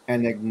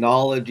and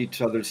acknowledge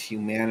each other's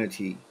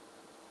humanity,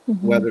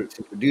 whether it's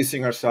in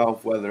producing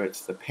ourselves, whether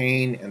it's the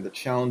pain and the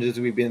challenges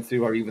we've been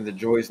through, or even the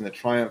joys and the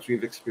triumphs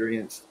we've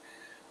experienced.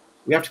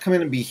 We have to come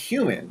in and be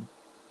human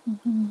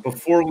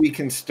before we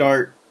can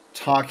start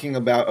talking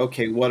about,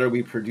 okay, what are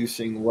we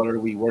producing? What are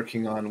we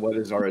working on? What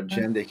is our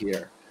agenda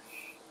here?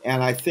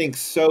 And I think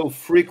so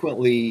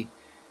frequently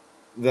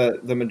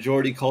the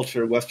majority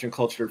culture, Western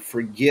culture,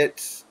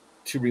 forgets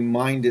to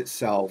remind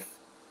itself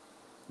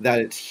that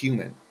it's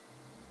human,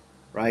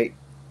 right?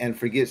 And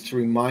forgets to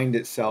remind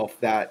itself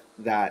that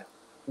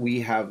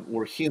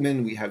we're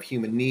human, we have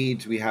human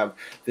needs, we have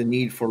the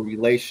need for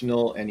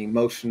relational and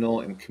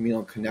emotional and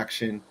communal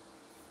connection.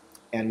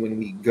 And when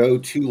we go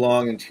too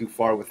long and too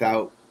far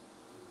without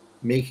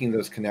making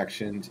those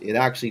connections, it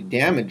actually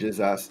damages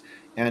us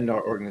and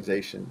our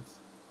organizations.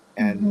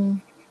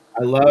 And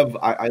I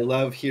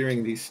love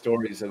hearing these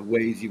stories of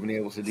ways you've been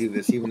able to do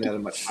this, even at a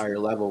much higher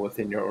level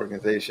within your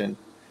organization.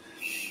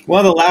 One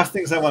of the last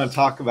things I want to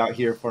talk about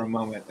here for a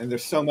moment, and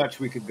there's so much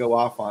we could go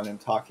off on in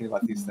talking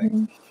about these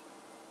things.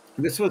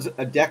 This was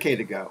a decade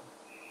ago,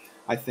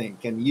 I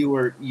think, and you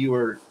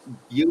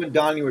and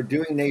Donnie were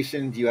doing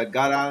Nations. You had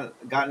gotten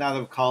out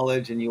of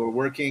college, and you were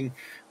working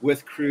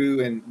with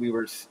Crew, and you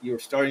were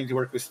starting to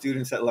work with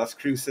students at Las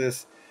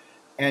Cruces,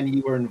 and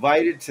you were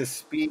invited to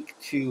speak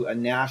to a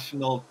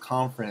national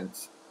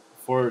conference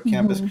for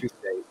Campus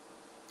Crusade.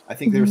 I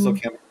think they were still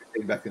Campus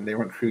Crusade back then; they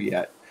weren't Crew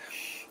yet.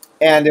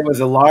 And it was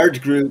a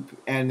large group,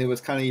 and it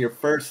was kind of your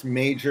first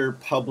major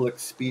public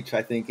speech,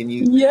 I think. And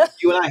you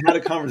and I had a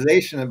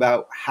conversation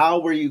about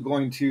how were you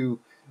going to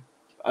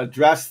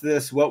address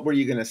this? What were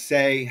you going to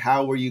say?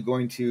 How were you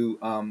going to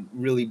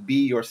really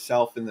be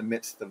yourself in the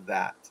midst of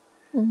that?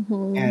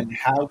 And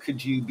how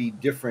could you be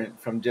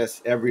different from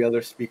just every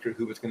other speaker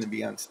who was going to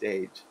be on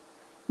stage?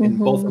 And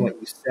both in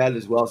what you said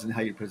as well as in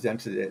how you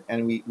presented it.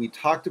 And we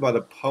talked about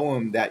a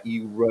poem that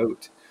you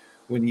wrote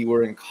when you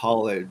were in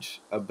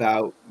college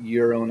about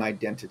your own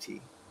identity,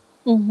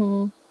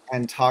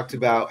 and talked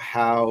about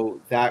how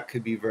that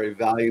could be very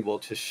valuable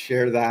to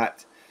share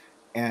that,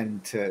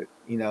 and to,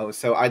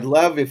 so I'd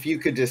love if you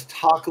could just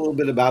talk a little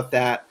bit about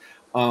that.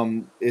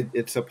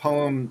 It's a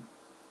poem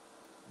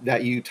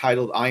that you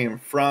titled "I Am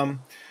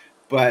From,"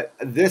 but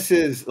this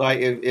is like,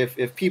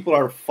 if people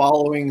are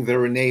following the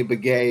Renee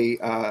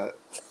Begay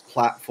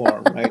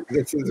platform, right?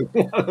 This is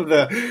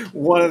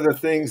one of the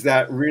things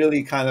that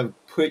really kind of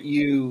put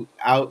you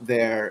out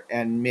there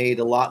and made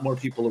a lot more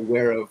people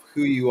aware of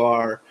who you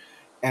are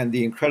and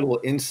the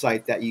incredible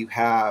insight that you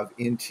have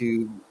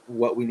into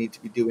what we need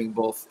to be doing,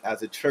 both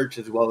as a church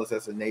as well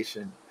as a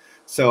nation.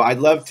 So I'd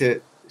love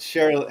to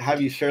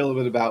have you share a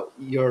little bit about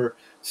your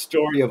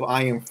story of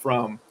 "I Am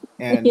From."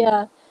 And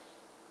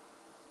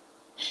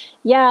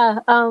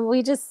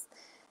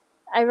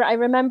I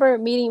remember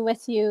meeting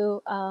with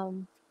you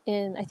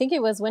in, I think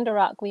it was Window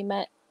Rock. We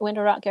met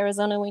Window Rock,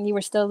 Arizona, when you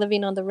were still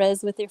living on the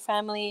res with your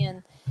family,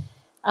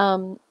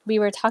 and we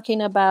were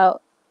talking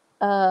about,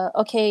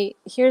 okay,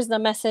 here's the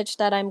message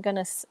that I'm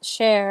gonna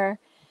share,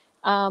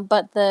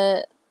 but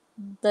the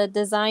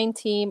design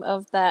team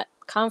of that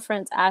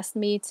conference asked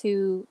me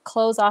to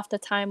close off the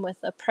time with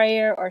a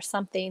prayer or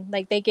something.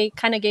 Like they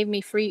kind of gave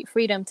me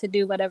freedom to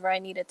do whatever I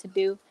needed to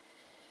do.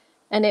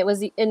 And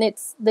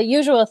it's the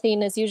usual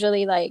theme is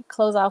usually like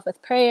close off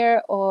with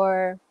prayer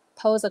or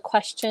pose a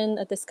question,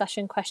 a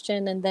discussion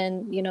question, and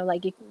then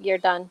like you're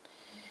done.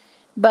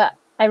 But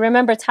I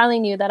remember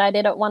telling you that I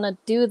didn't want to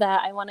do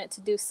that. I wanted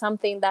to do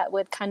something that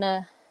would kind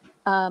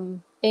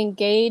of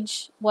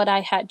engage what I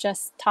had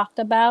just talked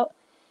about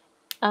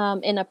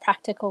in a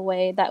practical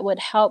way that would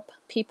help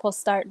people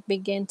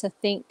begin to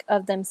think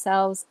of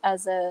themselves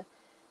as a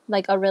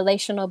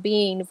relational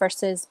being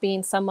versus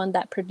being someone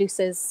that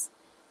produces,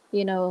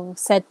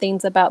 said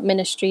things about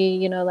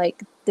ministry,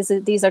 like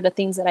these are the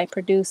things that I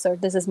produce, or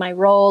this is my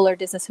role, or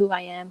this is who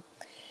I am.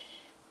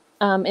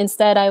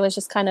 Instead, I was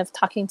just kind of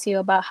talking to you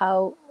about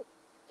how,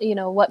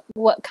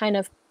 what kind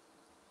of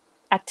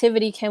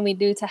activity can we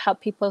do to help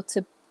people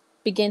to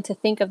begin to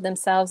think of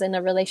themselves in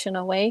a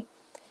relational way.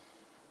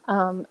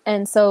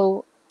 And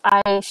so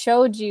I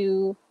showed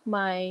you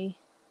my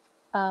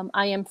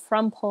 "I Am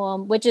From"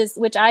 poem, which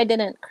I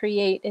didn't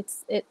create.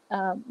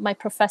 My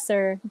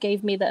professor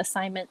gave me the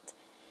assignment,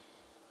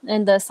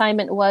 and the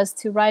assignment was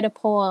to write a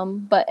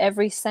poem, but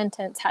every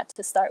sentence had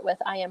to start with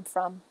 "I am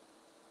from."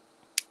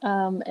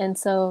 And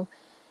so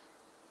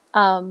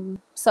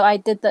I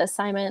did the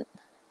assignment,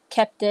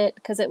 kept it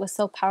because it was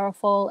so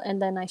powerful,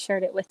 and then I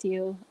shared it with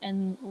you.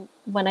 And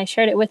when I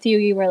shared it with you,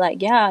 you were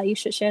like, "Yeah, you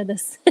should share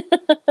this."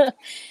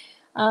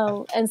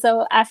 And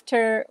so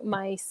after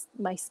my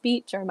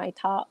speech or my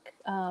talk,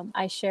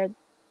 I shared.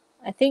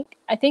 I think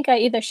I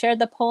either shared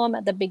the poem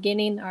at the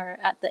beginning or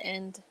at the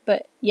end.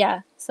 But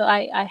yeah, so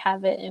I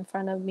have it in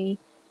front of me.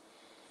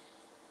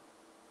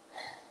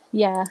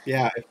 Yeah.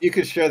 Yeah, if you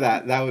could share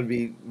that, that would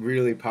be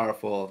really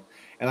powerful.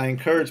 And I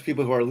encourage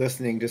people who are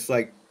listening, just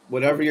like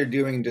whatever you're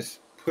doing, just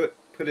put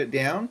it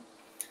down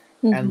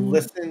and Mm-hmm.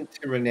 listen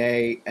to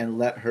Renee and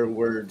let her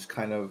words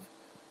kind of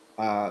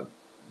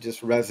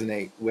just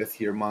resonate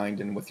with your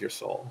mind and with your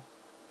soul.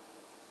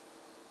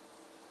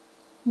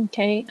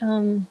 Okay,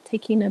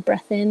 taking a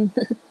breath in.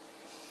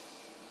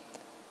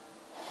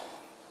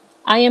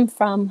 I Am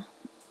From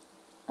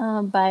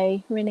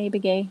by Renee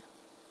Begay.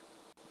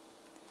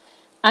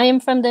 I am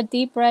from the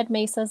deep red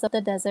mesas of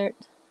the desert.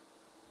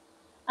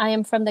 I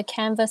am from the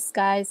canvas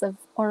skies of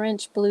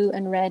orange, blue,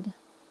 and red.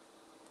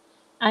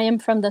 I am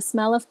from the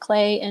smell of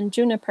clay and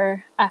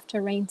juniper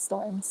after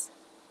rainstorms.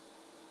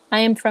 I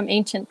am from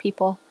ancient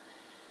people.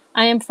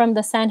 I am from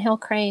the sandhill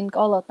crane,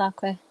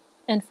 Golotakwe,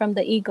 and from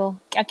the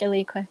eagle,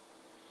 Kyakilikwe.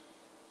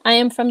 I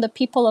am from the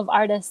people of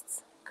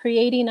artists,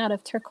 creating out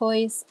of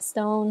turquoise,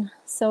 stone,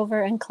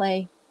 silver, and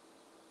clay.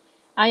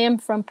 I am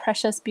from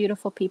precious,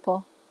 beautiful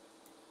people.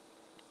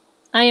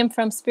 I am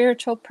from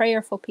spiritual,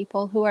 prayerful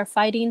people who are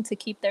fighting to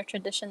keep their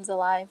traditions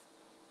alive.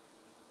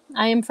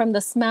 I am from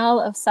the smell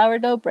of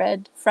sourdough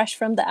bread, fresh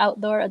from the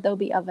outdoor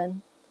adobe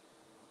oven.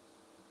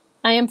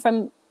 I am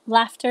from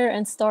laughter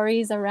and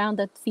stories around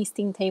the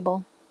feasting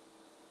table.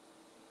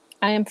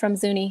 I am from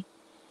Zuni.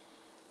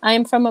 I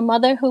am from a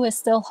mother who is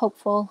still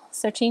hopeful,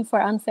 searching for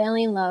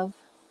unfailing love.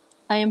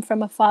 I am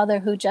from a father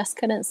who just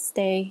couldn't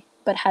stay,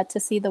 but had to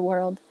see the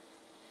world.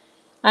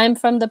 I am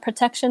from the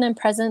protection and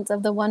presence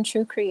of the one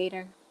true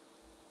Creator.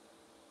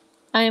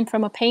 I am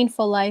from a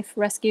painful life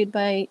rescued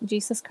by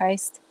Jesus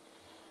Christ.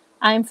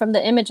 I am from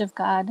the image of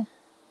God.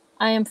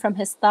 I am from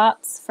His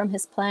thoughts, from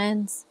His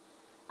plans.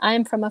 I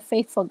am from a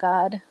faithful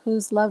God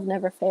whose love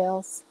never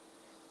fails.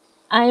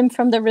 I am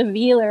from the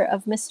revealer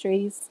of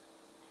mysteries.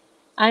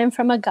 I am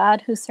from a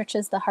God who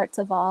searches the hearts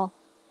of all.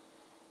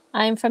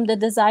 I am from the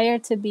desire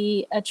to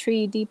be a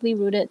tree deeply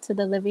rooted to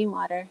the living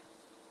water.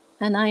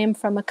 And I am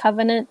from a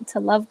covenant to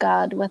love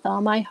God with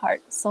all my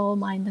heart, soul,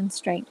 mind, and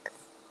strength.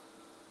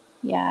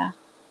 Yeah,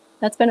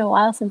 that's been a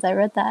while since I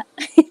read that.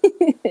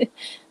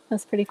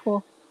 That's pretty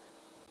cool.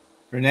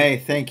 Renee,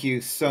 thank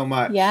you so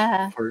much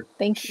Yeah, for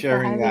thank you for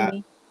sharing having that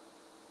me.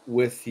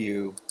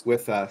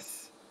 with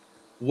us.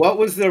 What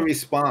was the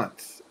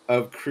response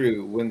of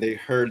crew when they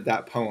heard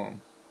that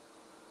poem?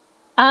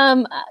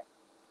 Um,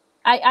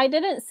 I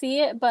didn't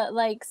see it, but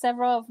like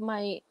several of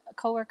my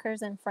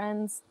coworkers and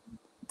friends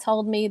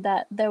told me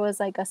that there was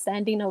like a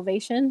standing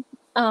ovation.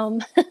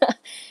 Um,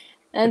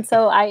 and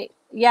so I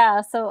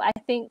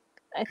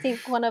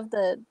think one of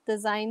the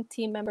design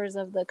team members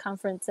of the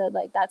conference said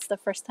like that's the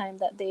first time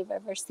that they've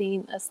ever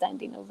seen a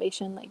standing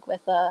ovation like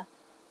with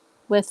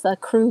a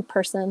crew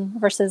person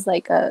versus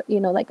like a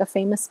like a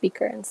famous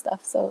speaker and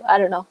stuff. So I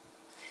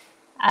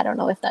don't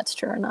know if that's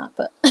true or not,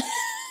 but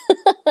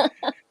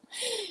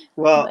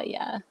Well, but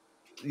yeah.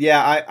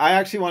 yeah, I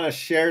actually want to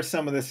share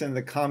some of this in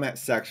the comment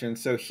section.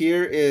 So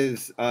here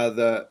is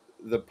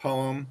the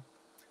poem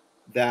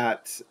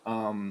that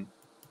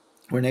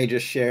Renee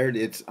just shared.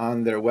 It's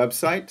on their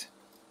website,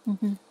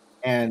 Mm-hmm.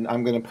 and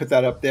I'm going to put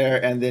that up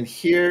there. And then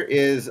here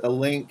is a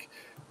link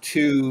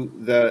to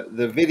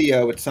the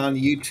video. It's on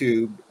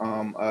YouTube,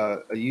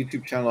 a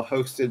YouTube channel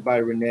hosted by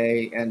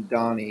Renee and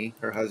Donnie,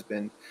 her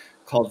husband,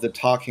 called The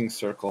Talking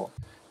Circle.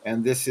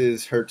 And this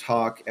is her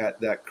talk at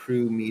that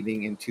crew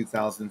meeting in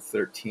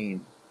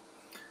 2013.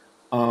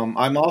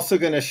 I'm also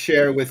going to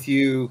share with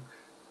you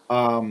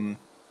um,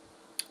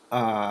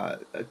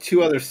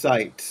 two other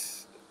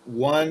sites.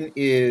 One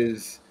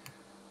is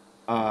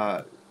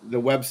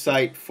the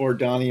website for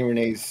Donnie and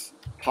Renee's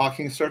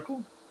Talking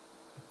Circle.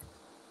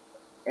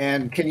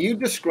 And can you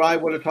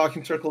describe what a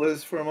talking circle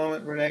is for a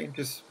moment, Renee?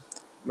 Just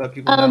let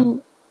people know.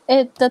 Um,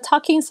 the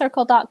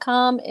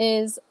talkingcircle.com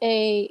is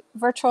a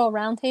virtual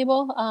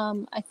roundtable.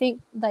 I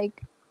think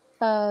like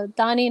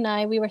Donnie and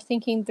I, we were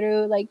thinking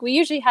through like we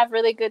usually have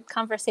really good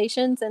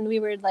conversations, and we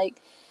were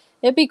like,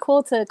 it'd be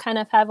cool to kind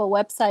of have a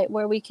website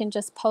where we can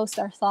just post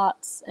our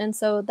thoughts, and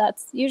so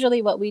that's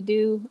usually what we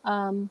do.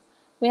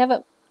 We have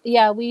a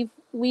yeah, we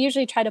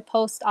usually try to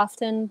post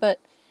often, but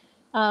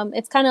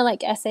it's kind of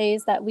like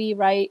essays that we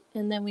write,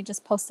 and then we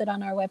just post it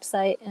on our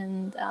website,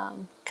 and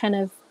kind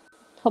of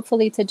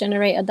hopefully to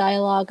generate a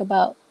dialogue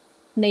about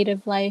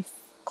Native life,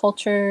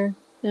 culture,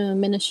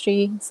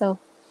 ministry. So,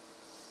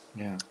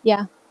 Yeah.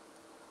 yeah.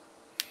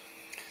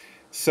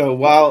 So,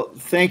 while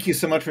thank you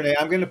so much, Renee,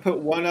 I'm going to put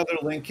one other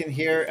link in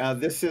here.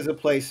 This is a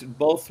place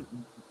both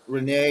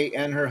Renee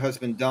and her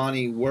husband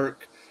Donnie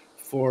work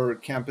for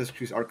Campus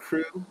Crew, our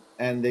crew,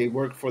 and they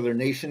work for their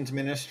nation's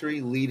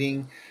ministry,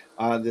 leading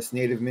this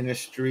Native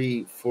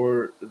ministry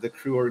for the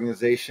crew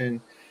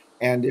organization.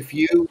 And if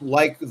you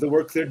like the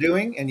work they're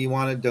doing and you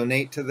want to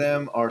donate to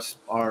them or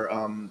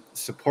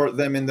support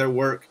them in their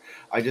work,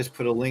 I just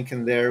put a link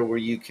in there where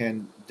you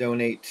can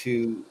donate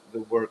to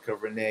the work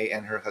of Renee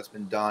and her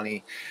husband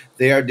Donnie.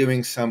 They are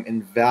doing some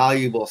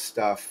invaluable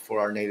stuff for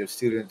our Native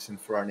students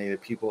and for our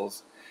Native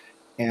peoples,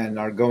 and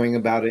are going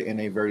about it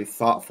in a very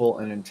thoughtful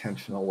and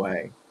intentional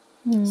way.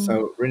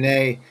 So,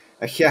 Renee,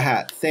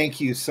 Yá'át'ééh,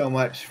 thank you so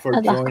much for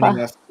joining Alakwa.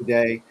 us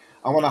today.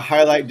 I want to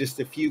highlight just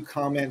a few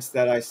comments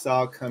that I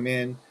saw come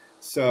in.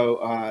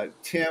 So,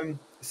 Tim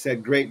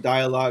said, great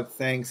dialogue.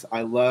 Thanks.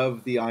 I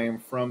love the I Am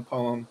From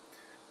poem.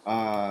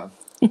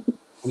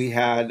 We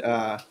had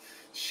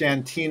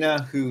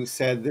Shantina, who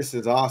said, "This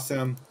is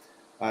awesome."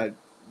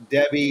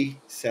 Debbie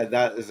said,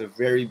 "That is a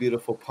very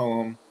beautiful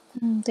poem."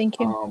 Thank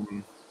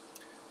you.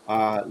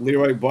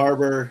 Leroy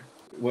Barber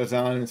was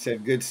on and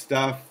said, "Good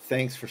stuff.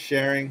 Thanks for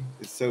sharing.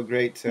 It's so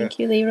great to Thank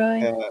you,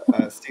 Leroy.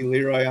 see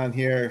Leroy on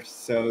here."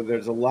 So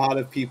there's a lot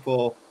of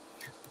people.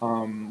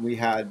 We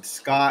had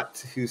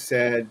Scott who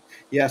said,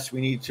 "Yes,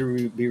 we need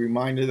to be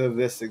reminded of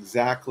this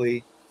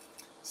exactly."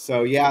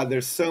 So yeah,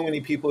 there's so many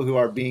people who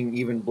are being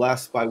even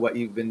blessed by what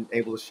you've been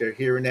able to share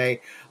here,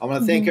 Renee. I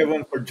want to thank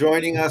everyone for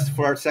joining us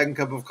for our second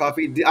cup of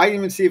coffee. I didn't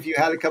even see if you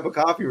had a cup of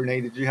coffee,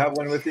 Renee. Did you have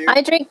one with you?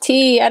 I drink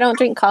tea. I don't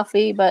drink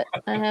coffee, but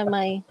I have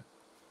my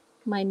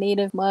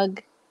native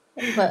mug.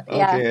 But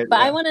yeah, Okay, but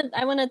yeah.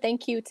 I want to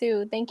thank you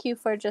too. Thank you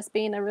for just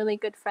being a really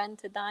good friend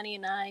to Donnie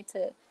and I,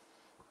 to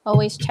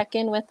always check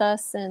in with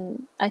us.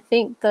 And I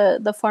think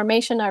the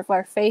formation of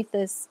our faith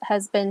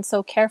has been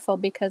so careful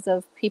because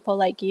of people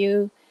like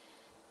you,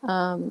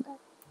 um,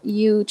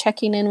 you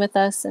checking in with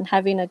us and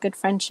having a good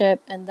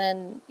friendship, and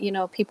then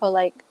people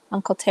like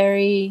Uncle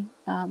Terry,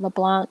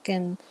 LeBlanc,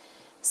 and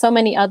so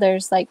many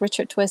others like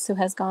Richard Twist, who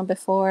has gone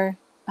before,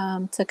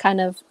 to kind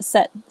of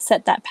set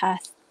that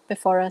path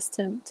before us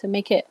to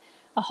make it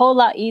a whole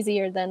lot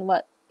easier than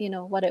what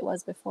it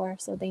was before.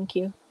 So thank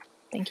you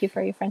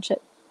for your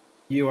friendship.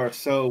 You are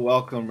so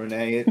welcome,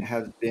 Renee.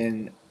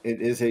 It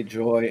is a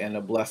joy and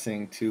a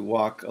blessing to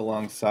walk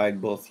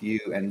alongside both you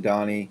and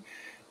Donnie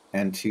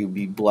and to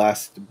be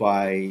blessed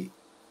by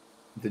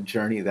the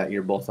journey that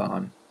you're both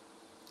on.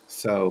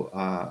 So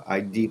I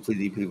deeply,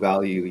 deeply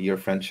value your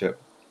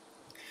friendship.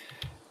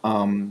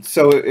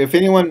 So if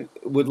anyone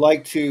would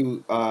like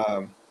to,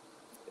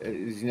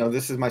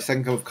 this is my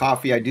second cup of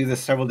coffee. I do this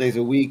several days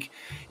a week.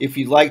 If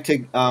you'd like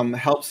to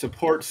help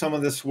support some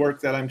of this work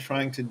that I'm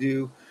trying to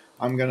do,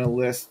 I'm going to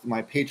list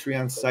my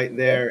Patreon site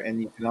there,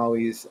 and you can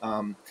always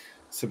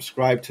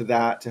subscribe to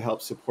that to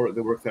help support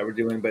the work that we're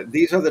doing. But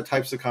these are the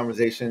types of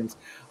conversations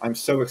I'm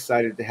so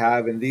excited to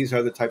have, and these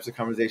are the types of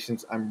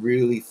conversations I'm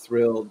really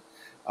thrilled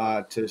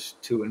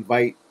to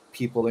invite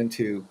people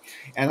into.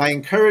 And I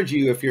encourage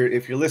you, if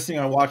you're listening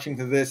or watching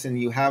to this and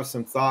you have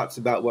some thoughts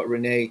about what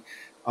Renee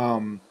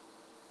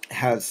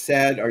has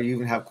said, or you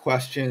even have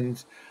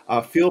questions,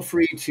 feel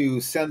free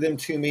to send them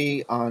to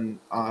me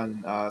on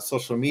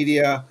social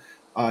media.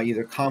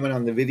 Either comment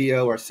on the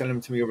video or send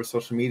them to me over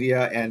social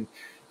media. And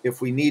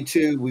if we need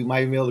to, we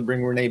might be able to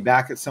bring Renee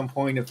back at some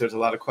point if there's a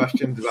lot of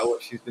questions about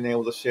what she's been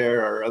able to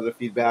share or other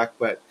feedback.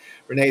 But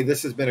Renee,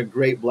 this has been a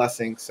great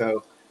blessing.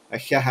 So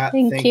Thank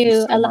thank you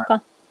you. so much. Aloha.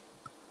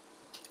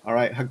 All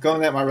right,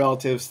 Hakonet, my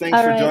relatives. Thanks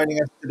All for right.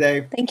 joining us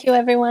today. Thank you,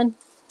 everyone.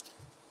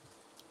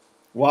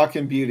 Walk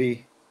in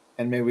beauty,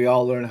 and may we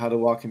all learn how to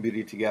walk in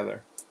beauty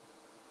together.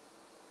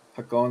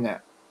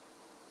 Hakonet.